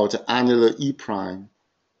talk about the annular E prime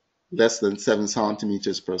less than 7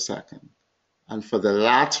 centimeters per second. And for the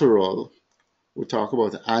lateral, we talk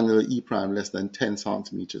about the annular E prime less than 10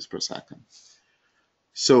 centimeters per second.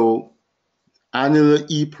 So annular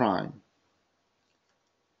E prime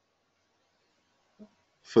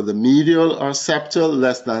for the medial or septal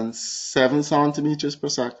less than 7 centimeters per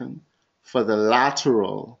second. For the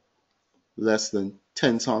lateral, less than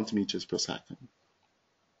 10 centimeters per second.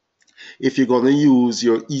 If you're going to use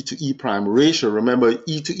your E to E prime ratio, remember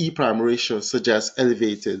E to E prime ratio suggests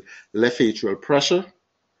elevated left atrial pressure.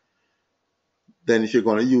 Then if you're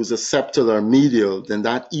going to use a septal or medial, then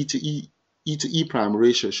that E to E prime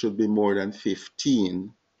ratio should be more than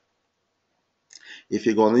 15. If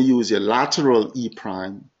you're going to use your lateral E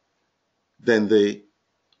prime, then the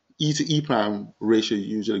E to E prime ratio is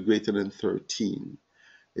usually greater than 13.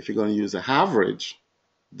 If you're going to use an average,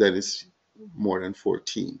 then it's more than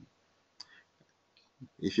 14.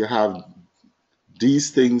 If you have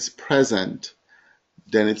these things present,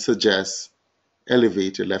 then it suggests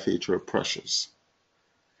elevated left atrial pressures.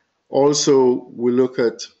 Also, we look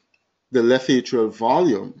at the left atrial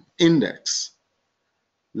volume index.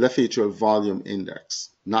 Left atrial volume index.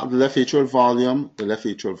 Not the left atrial volume, the left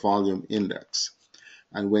atrial volume index.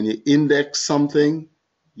 And when you index something,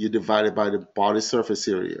 you divide it by the body surface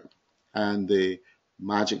area. And the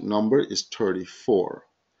magic number is 34.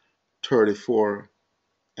 34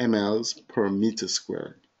 mLs per meter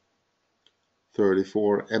squared.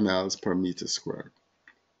 34 mLs per meter squared.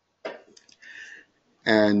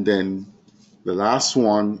 And then the last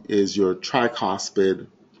one is your tricuspid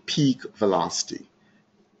peak velocity.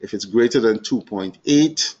 If it's greater than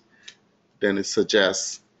 2.8, then it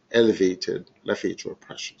suggests elevated left atrial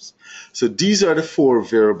pressures. So these are the 4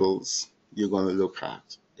 variables you're going to look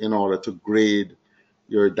at in order to grade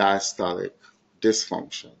your diastolic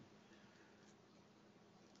dysfunction.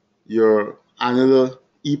 Your annular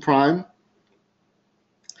E prime,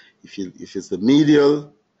 if it's the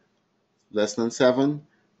medial, less than 7,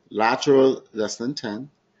 lateral, less than 10,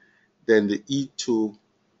 then the E to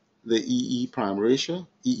the EE prime ratio,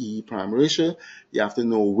 EE prime ratio, you have to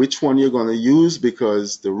know which one you're going to use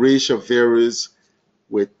because the ratio varies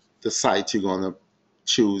with the site you're going to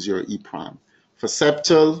choose your E prime. For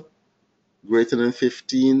septal, greater than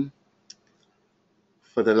 15.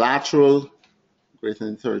 For the lateral, greater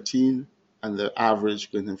than 13. And the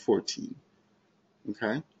average, greater than 14.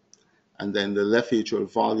 Okay? And then the left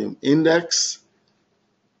atrial volume index,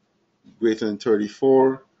 greater than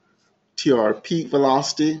 34. TR peak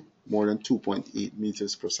velocity, more than 2.8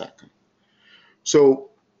 meters per second. So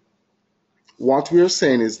what we're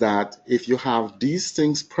saying is that if you have these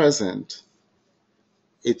things present,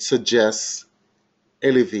 it suggests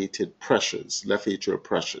elevated pressures, left atrial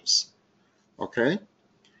pressures. Okay?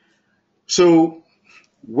 So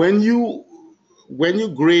when you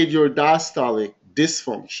grade your diastolic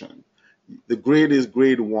dysfunction, the grade is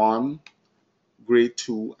grade 1, grade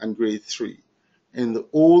 2, and grade 3. In the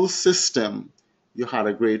old system, you had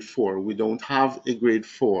a grade 4. We don't have a grade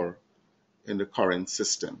 4 in the current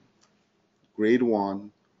system. Grade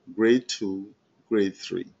 1, grade 2, grade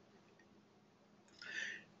 3.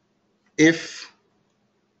 If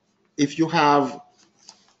you have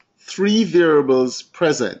 3 variables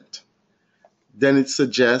present, then it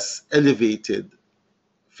suggests elevated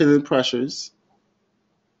filling pressures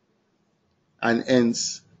and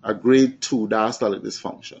hence a grade 2 diastolic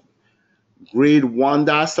dysfunction. Grade 1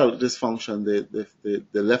 diastolic dysfunction,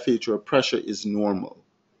 the left atrial pressure is normal.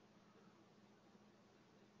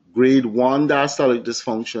 Grade 1 diastolic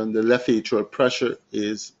dysfunction, the left atrial pressure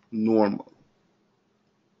is normal.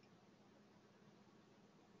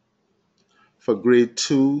 For grade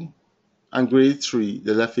 2 and grade 3,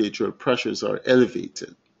 the left atrial pressures are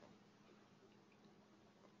elevated.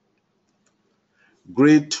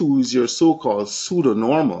 Grade 2 is your so-called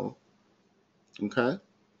pseudo-normal, okay?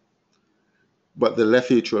 But the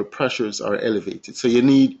left atrial pressures are elevated. So you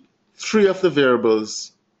need 3 of the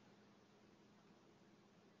variables.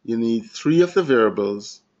 You need 3 of the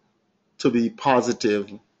variables to be positive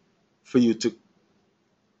for you to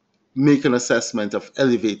make an assessment of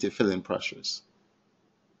elevated filling pressures.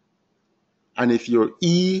 And if your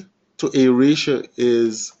E to A ratio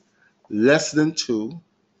is less than 2,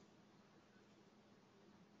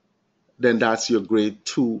 then that's your grade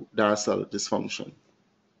 2 diastolic dysfunction.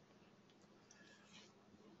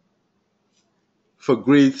 For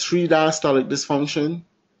grade 3 diastolic dysfunction,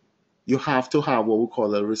 you have to have what we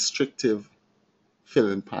call a restrictive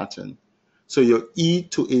filling pattern. So your E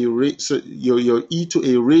to A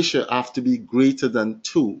ratio have to be greater than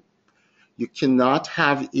 2. You cannot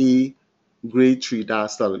have a grade 3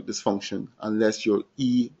 diastolic dysfunction unless your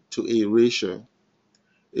E to A ratio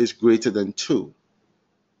is greater than 2.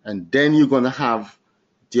 And then you're going to have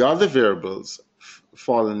the other variables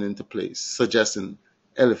falling into place, suggesting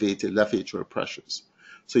elevated left atrial pressures.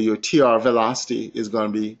 So your TR velocity is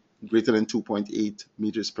going to be greater than 2.8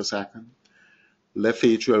 meters per second. Left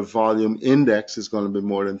atrial volume index is going to be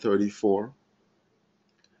more than 34.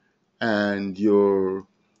 And your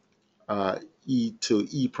E to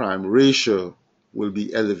E prime ratio will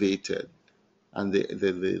be elevated. And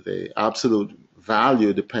the absolute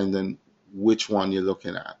value depending which one you're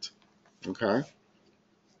looking at. Okay?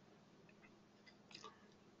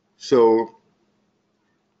 So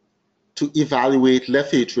to evaluate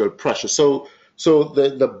left atrial pressure. So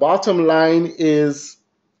the bottom line is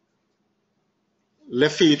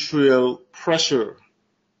left atrial pressure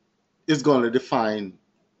is going to define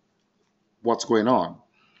what's going on.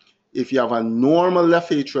 If you have a normal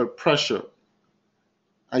left atrial pressure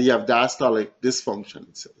and you have diastolic dysfunction,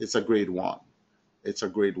 it's a grade 1. It's a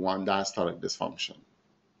grade 1 diastolic dysfunction.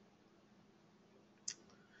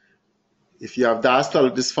 If you have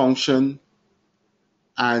diastolic dysfunction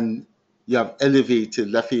and you have elevated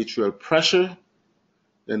left atrial pressure,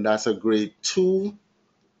 then that's a grade 2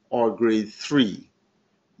 or grade 3.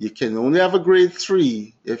 You can only have a grade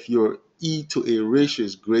 3 if your E to A ratio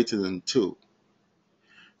is greater than 2.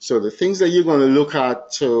 So the things that you're going to look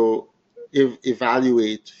at to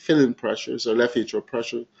evaluate filling pressures or left atrial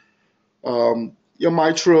pressure, your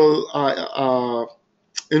mitral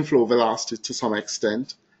inflow velocity to some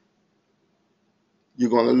extent. You're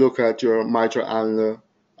going to look at your mitral annular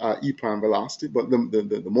E prime velocity, but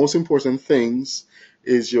the most important things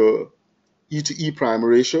is your E to E prime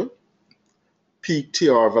ratio, peak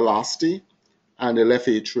TR velocity, and the left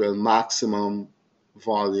atrial maximum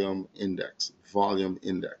volume index.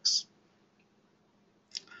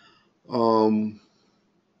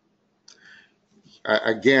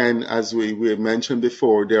 Again, as we mentioned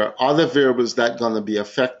before, there are other variables that are going to be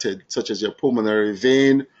affected, such as your pulmonary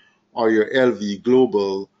vein or your LV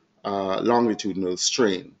global longitudinal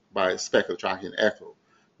strain by speckle tracking echo.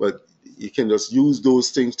 But you can just use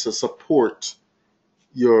those things to support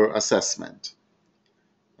your assessment.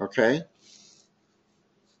 Okay?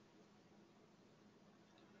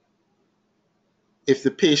 If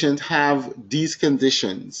the patient have these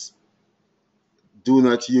conditions, do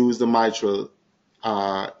not use the mitral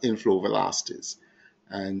inflow velocities.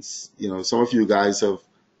 And some of you guys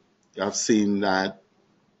have seen that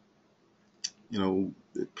the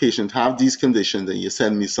patient have these conditions and you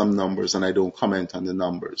send me some numbers and I don't comment on the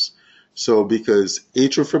numbers. So because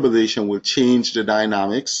atrial fibrillation will change the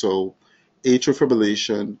dynamics, so atrial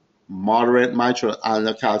fibrillation, moderate mitral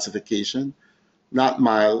ulnar calcification, not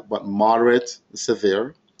mild, but moderate,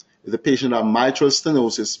 severe. If the patient has mitral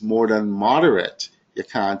stenosis more than moderate, you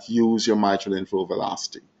can't use your mitral inflow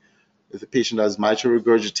velocity. If the patient has mitral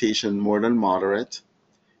regurgitation more than moderate,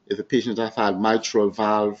 if the patient has had mitral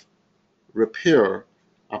valve repair,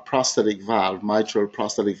 a prosthetic valve, mitral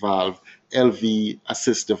prosthetic valve, LV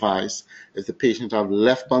assist device, if the patient has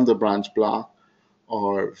left bundle branch block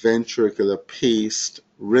or ventricular paced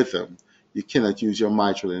rhythm, you cannot use your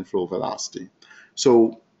mitral inflow velocity.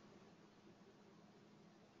 So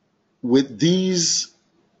with these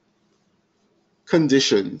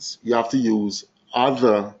conditions, you have to use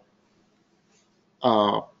other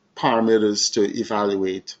parameters to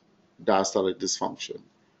evaluate diastolic dysfunction.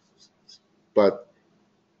 But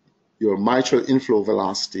your mitral inflow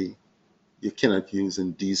velocity, you cannot use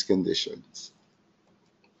in these conditions.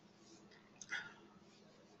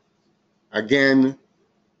 Again,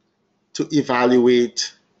 to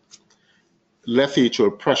evaluate left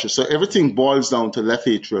atrial pressure. So everything boils down to left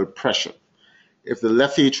atrial pressure. If the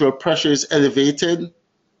left atrial pressure is elevated,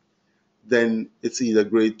 then it's either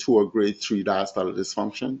grade 2 or grade 3 diastolic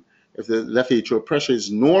dysfunction. If the left atrial pressure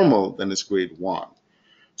is normal, then it's grade 1.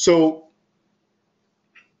 So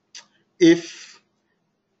if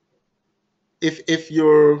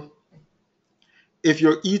your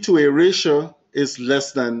E to A ratio is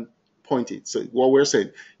less than 0.8, so what we're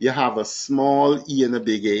saying, you have a small E and a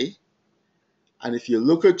big A, and if you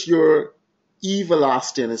look at your E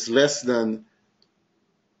velocity and it's less than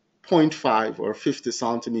 0.5 or 50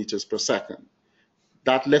 centimeters per second,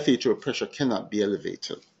 that left atrial pressure cannot be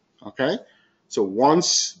elevated. Okay? So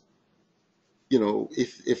once,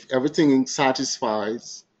 if everything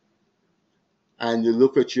satisfies and you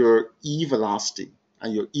look at your E velocity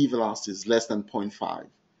and your E velocity is less than 0.5,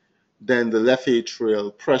 then the left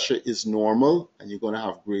atrial pressure is normal and you're going to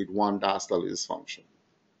have grade 1 diastolic dysfunction.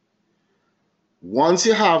 Once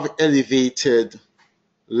you have elevated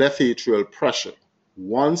left atrial pressure,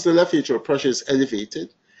 once the left atrial pressure is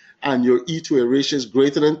elevated and your E to A ratio is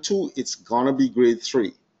greater than 2, it's going to be grade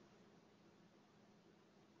 3.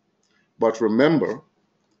 But remember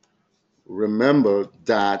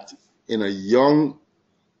that in a young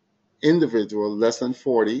individual, less than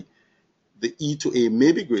 40, the E to A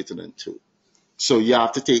may be greater than 2. So you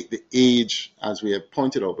have to take the age, as we have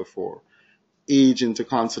pointed out before, age into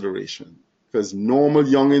consideration, because normal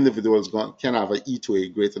young individuals can have an E to A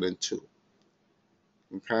greater than 2.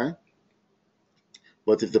 Okay?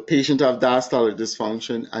 But if the patient has diastolic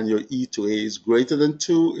dysfunction and your E to A is greater than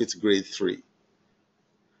 2, it's grade 3.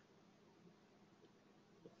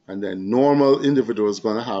 And then normal individual is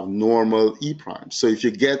going to have normal E prime. So if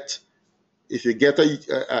you get a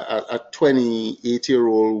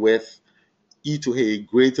 28-year-old with E to A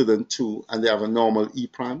greater than 2 and they have a normal E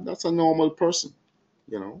prime, that's a normal person,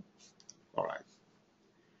 All right.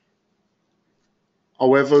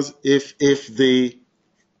 However, if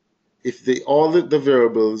all the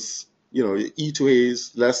variables, your E to A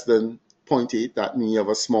is less than 0.8, that means you have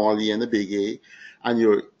a small E and a big A, and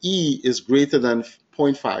your E is greater than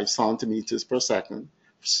 0.5 centimeters per second,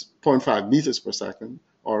 0.5 meters per second,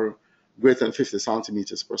 or greater than 50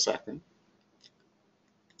 centimeters per second,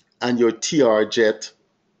 and your TR jet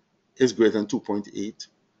is greater than 2.8,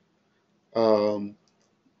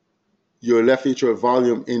 your left atrial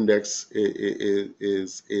volume index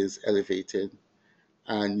is elevated,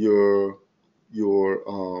 and your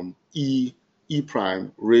E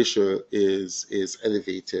prime ratio is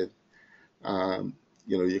elevated.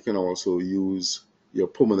 You can also use your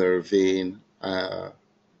pulmonary vein,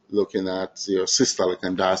 looking at your systolic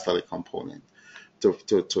and diastolic component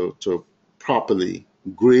to properly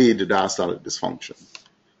grade the diastolic dysfunction.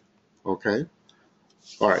 Okay.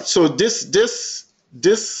 All right. So this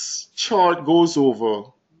chart goes over,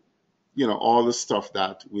 all the stuff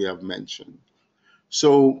that we have mentioned.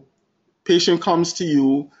 So patient comes to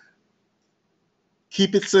you,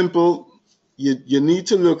 keep it simple. You need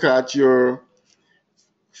to look at your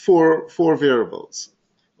four variables.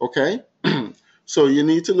 Okay? So you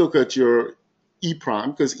need to look at your E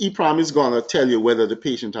prime, because E prime is going to tell you whether the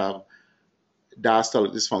patient have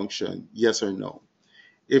diastolic dysfunction, yes or no.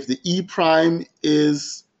 If the E prime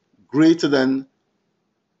is greater than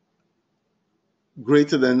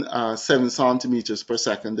greater than 7 centimeters per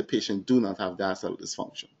second, the patient do not have diastolic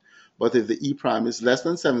dysfunction. But if the E prime is less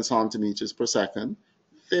than 7 centimeters per second,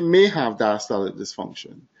 they may have diastolic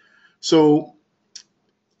dysfunction. So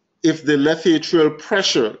if the left atrial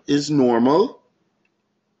pressure is normal,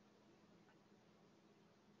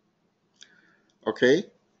 okay,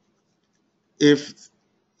 if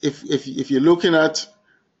you're looking at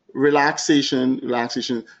relaxation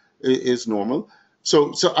is normal.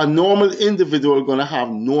 So a normal individual is going to have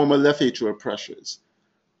normal left atrial pressures.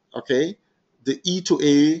 Okay, the E to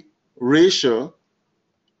A ratio,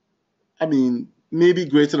 I mean, maybe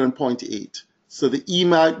greater than 0.8. So the E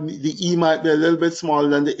might be a little bit smaller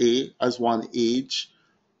than the A as one age,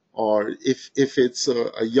 or if it's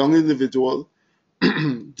a young individual,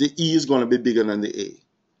 the E is going to be bigger than the A.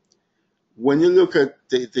 When you look at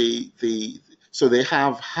so they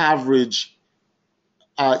have average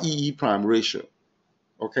EE prime ratio.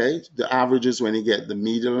 Okay, the average is when you get the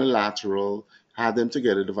medial and lateral, add them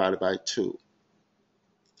together, divided by 2.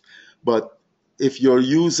 But if you're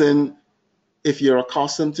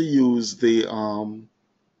accustomed to use the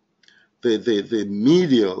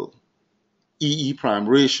medial EE prime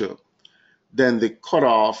ratio, then the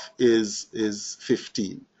cutoff is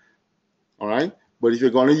 15. All right, but if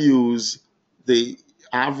you're going to use the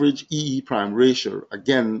average EE prime ratio,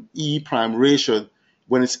 again, EE prime ratio,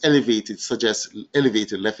 when it's elevated, suggests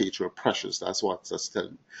elevated left atrial pressures. That's what that's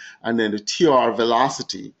telling. And then the TR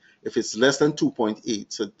velocity, if it's less than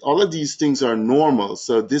 2.8. So all of these things are normal.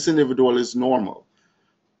 So this individual is normal.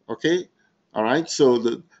 Okay? All right? So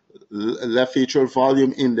the left atrial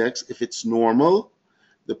volume index, if it's normal,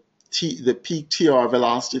 the peak TR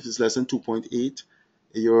velocity, if it's less than 2.8,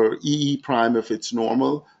 your EE prime, if it's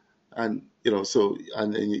normal, and so,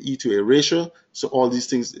 and then your E to A ratio, so all these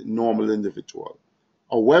things, normal individual.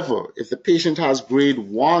 However, if the patient has grade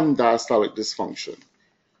 1 diastolic dysfunction,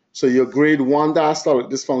 so your grade 1 diastolic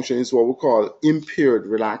dysfunction is what we call impaired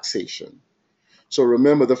relaxation. So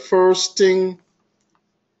remember, the first thing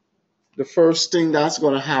that's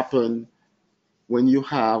going to happen when you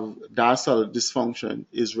have diastolic dysfunction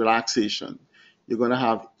is relaxation. You're going to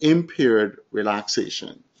have impaired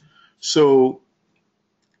relaxation. So,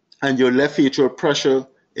 and your left atrial pressure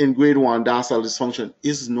in grade 1 diastolic dysfunction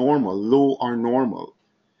is normal, low or normal.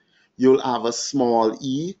 You'll have a small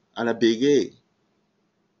E and a big A.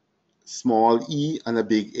 Small E and a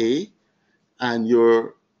big A, and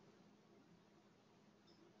your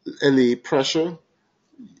LA pressure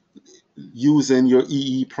using your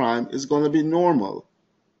EE prime is going to be normal.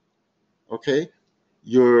 Okay?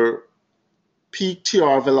 Your peak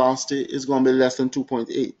TR velocity is going to be less than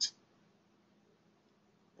 2.8.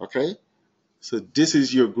 Okay? So this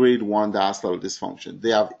is your grade 1 diastolic dysfunction.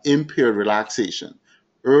 They have impaired relaxation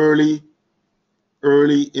early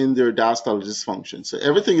in their diastolic dysfunction. So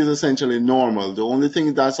everything is essentially normal. The only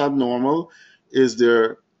thing that's abnormal is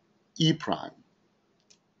their E prime.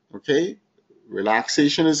 Okay?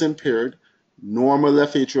 Relaxation is impaired, normal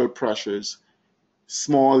left atrial pressures,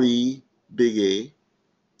 small e, big A,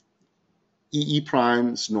 EE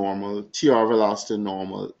prime is normal, TR velocity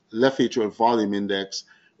normal, left atrial volume index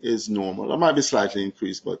is normal. It might be slightly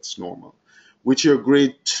increased, but it's normal. With your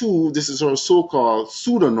grade 2, this is our so-called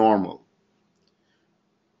pseudo-normal.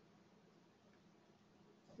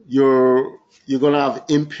 You're going to have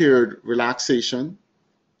impaired relaxation,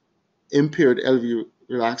 impaired LV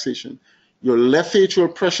relaxation. Your left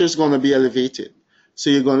atrial pressure is going to be elevated. So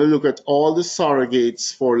you're going to look at all the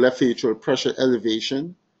surrogates for left atrial pressure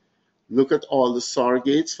elevation. Look at all the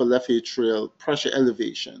surrogates for left atrial pressure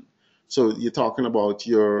elevation. So you're talking about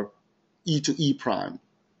your E to E prime.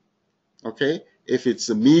 Okay? If it's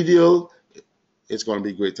a medial, it's going to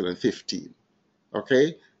be greater than 15.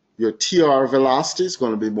 Okay? Your TR velocity is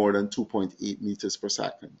going to be more than 2.8 meters per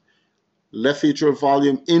second. Left atrial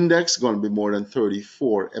volume index is going to be more than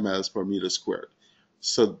 34 mLs per meter squared.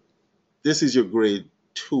 So this is your grade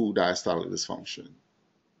 2 diastolic dysfunction.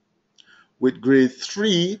 With grade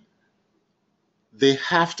 3, they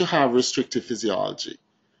have to have restrictive physiology.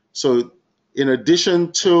 So in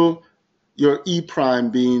addition to your E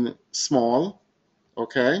prime being small,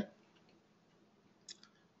 okay,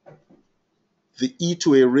 the E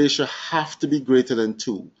to A ratio have to be greater than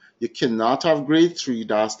 2. You cannot have grade 3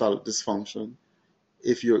 diastolic dysfunction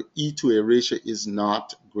if your E to A ratio is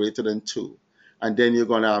not greater than 2. And then you're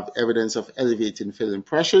going to have evidence of elevating filling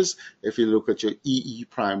pressures. If you look at your EE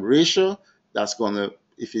prime ratio, that's going to,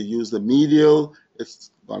 if you use the medial, it's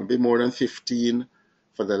going to be more than 15.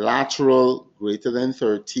 For the lateral, greater than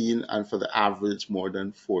 13. And for the average, more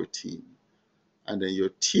than 14. And then your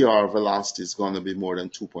TR velocity is going to be more than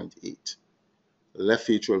 2.8. left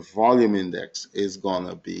atrial volume index is going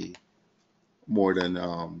to be more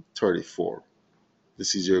than 34.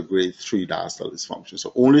 This is your grade 3 diastolic dysfunction.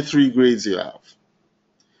 So only 3 grades you have.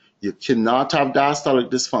 You cannot have diastolic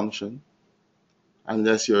dysfunction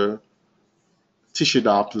unless your tissue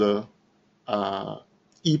Doppler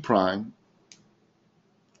E prime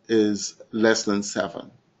is less than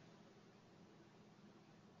 7.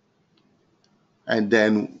 And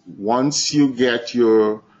then once you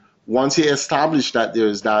establish that there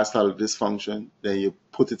is diastolic dysfunction, then you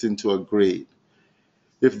put it into a grade.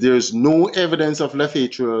 If there's no evidence of left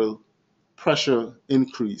atrial pressure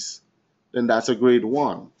increase, then that's a grade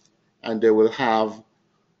 1. And they will have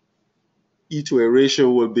E to A ratio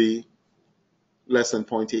will be less than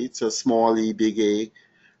 0.8. So small e, big A,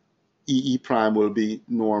 EE prime will be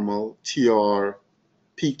normal.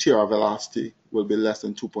 Peak TR velocity will be less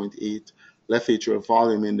than 2.8. Left atrial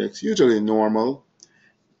volume index, usually normal.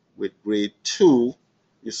 With grade 2,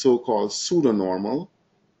 your so-called pseudonormal.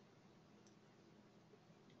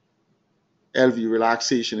 LV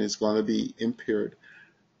relaxation is going to be impaired.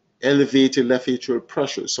 Elevated left atrial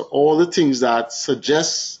pressure. So all the things that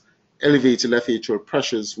suggest elevated left atrial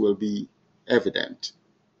pressures will be evident,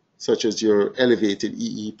 such as your elevated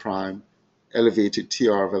EE prime, elevated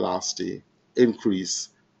TR velocity, increase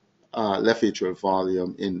left atrial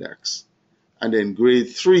volume index. And then grade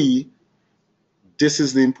 3, this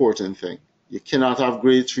is the important thing. You cannot have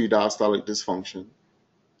grade 3 diastolic dysfunction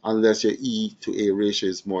unless your E to A ratio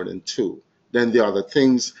is more than 2. Then the other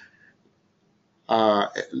things,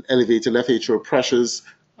 elevated left atrial pressures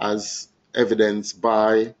as evidenced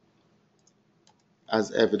by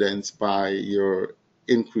your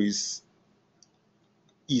increased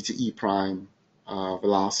E to E prime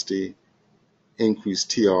velocity,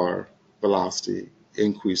 increased TR velocity,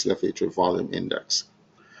 increased left atrial volume index.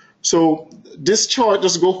 So this chart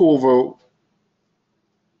just go over,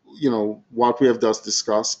 what we have just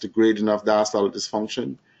discussed, the grading of diastolic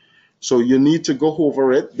dysfunction. So you need to go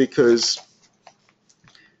over it because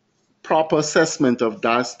proper assessment of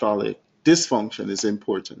diastolic dysfunction is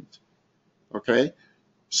important. Okay?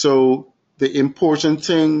 So the important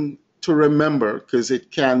thing to remember, because it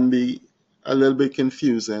can be a little bit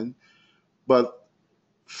confusing, but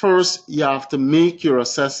first you have to make your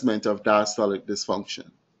assessment of diastolic dysfunction.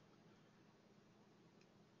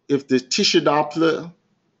 If the tissue Doppler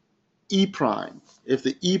E prime, if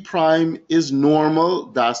the E prime is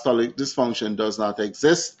normal, diastolic dysfunction does not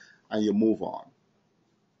exist, and you move on.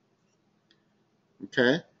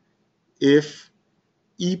 Okay? If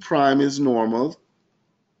E prime is normal,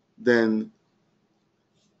 then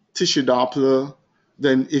tissue Doppler,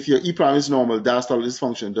 then if your E prime is normal, diastolic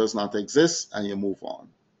dysfunction does not exist, and you move on.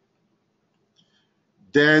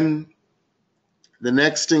 Then the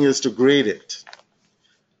next thing is to grade it.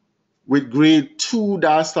 With grade 2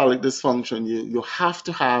 diastolic dysfunction, you have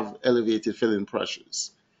to have elevated filling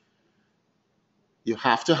pressures. You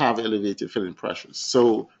have to have elevated filling pressures.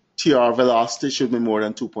 So TR velocity should be more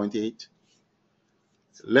than 2.8.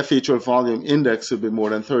 Left atrial volume index should be more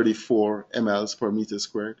than 34 mLs per meter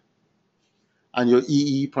squared. And your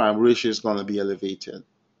EE prime ratio is going to be elevated.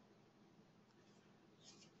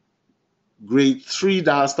 Grade 3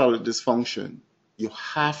 diastolic dysfunction, you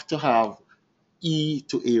have to have E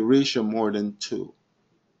to A ratio more than 2.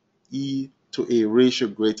 E to A ratio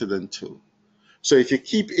greater than 2. So if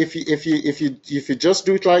you just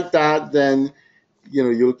do it like that, then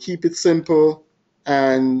you'll keep it simple,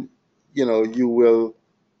 and you will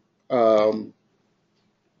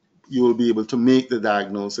be able to make the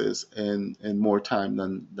diagnosis in more time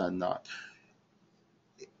than not.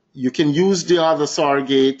 You can use the other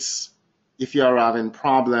surrogates if you are having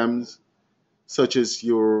problems, such as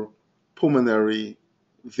your pulmonary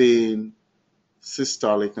vein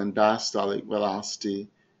systolic and diastolic velocity,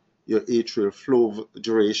 your atrial flow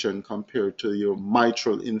duration compared to your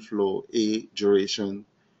mitral inflow A duration.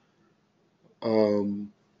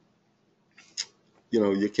 You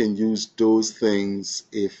can use those things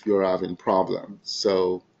if you're having problems.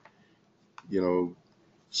 So,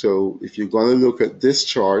 so if you're going to look at this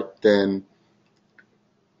chart, then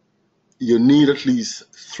you need at least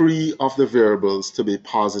 3 of the variables to be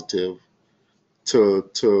positive to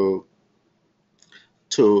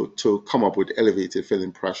come up with elevated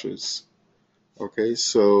filling pressures. Okay,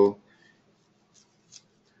 so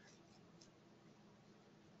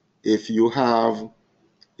if your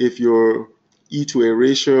E to A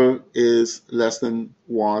ratio is less than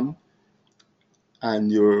 1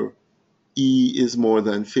 and your E is more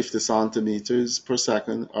than 50 centimeters per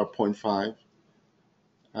second, or 0.5,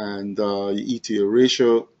 and your E to A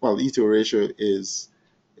ratio, E to A ratio is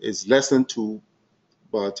less than 2,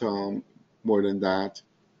 but more than that.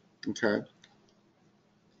 Okay,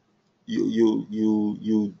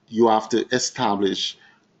 you have to establish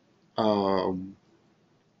um,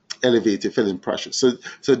 elevated filling pressure. So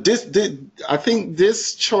this I think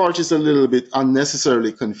this chart is a little bit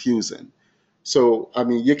unnecessarily confusing. So I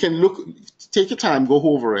mean, you can take your time, go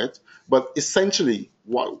over it, but essentially,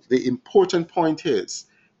 what the important point is: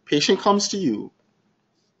 patient comes to you,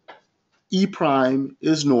 E prime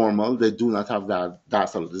is normal, they do not have that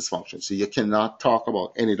diastolic dysfunction, so you cannot talk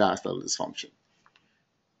about any diastolic dysfunction.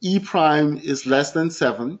 E prime is less than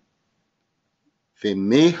 7, they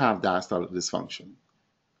may have diastolic dysfunction.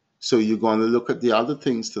 So you're going to look at the other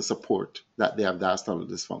things to support that they have diastolic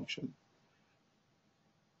dysfunction.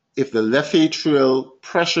 If the left atrial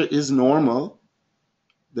pressure is normal,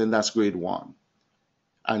 then that's grade 1.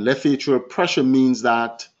 And left atrial pressure means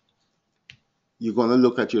that you're going to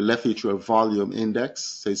look at your left atrial volume index,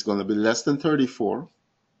 so it's going to be less than 34.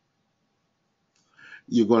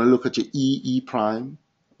 You're going to look at your E prime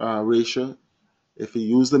ratio. If you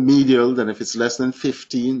use the medial, then if it's less than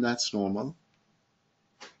 15, that's normal.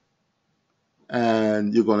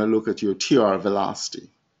 And you're going to look at your TR velocity.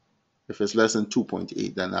 If it's less than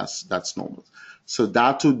 2.8, then that's normal. So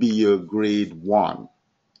that would be your grade 1.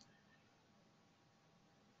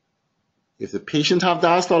 If the patient have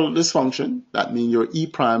diastolic dysfunction, that means your E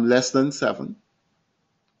prime less than 7,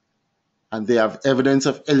 and they have evidence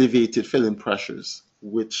of elevated filling pressures,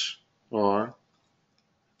 which are,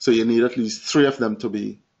 so you need at least 3 of them to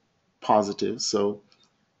be positive. So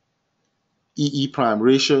E prime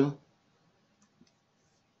ratio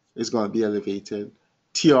is going to be elevated,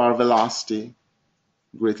 TR velocity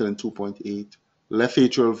greater than 2.8, left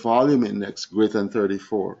atrial volume index greater than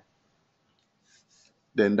 34.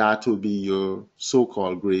 Then that will be your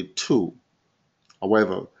so-called grade 2.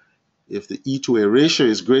 However, if the E to A ratio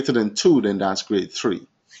is greater than 2, then that's grade 3.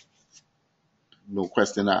 No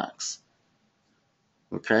question asked.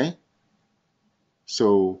 Okay?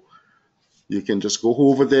 So you can just go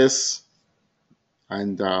over this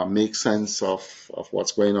and make sense of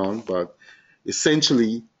what's going on. But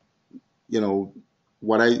essentially, you know,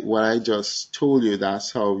 what I just told you,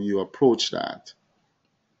 that's how you approach that.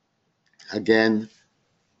 Again,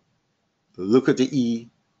 look at the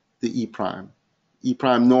E prime. E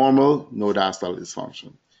prime normal, no diastolic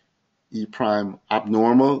dysfunction. E prime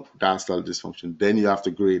abnormal, diastolic dysfunction. Then you have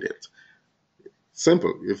to grade it.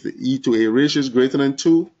 Simple. If the E to A ratio is greater than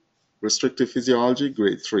 2, restrictive physiology,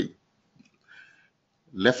 grade 3.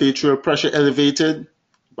 Left atrial pressure elevated,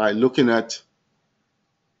 by looking at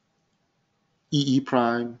E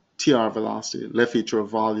prime, TR velocity, left atrial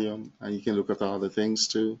volume, and you can look at the other things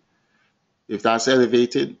too. If that's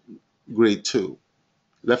elevated, grade 2.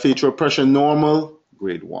 Left atrial pressure normal,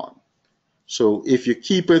 grade 1. So if you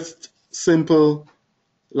keep it simple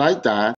like that,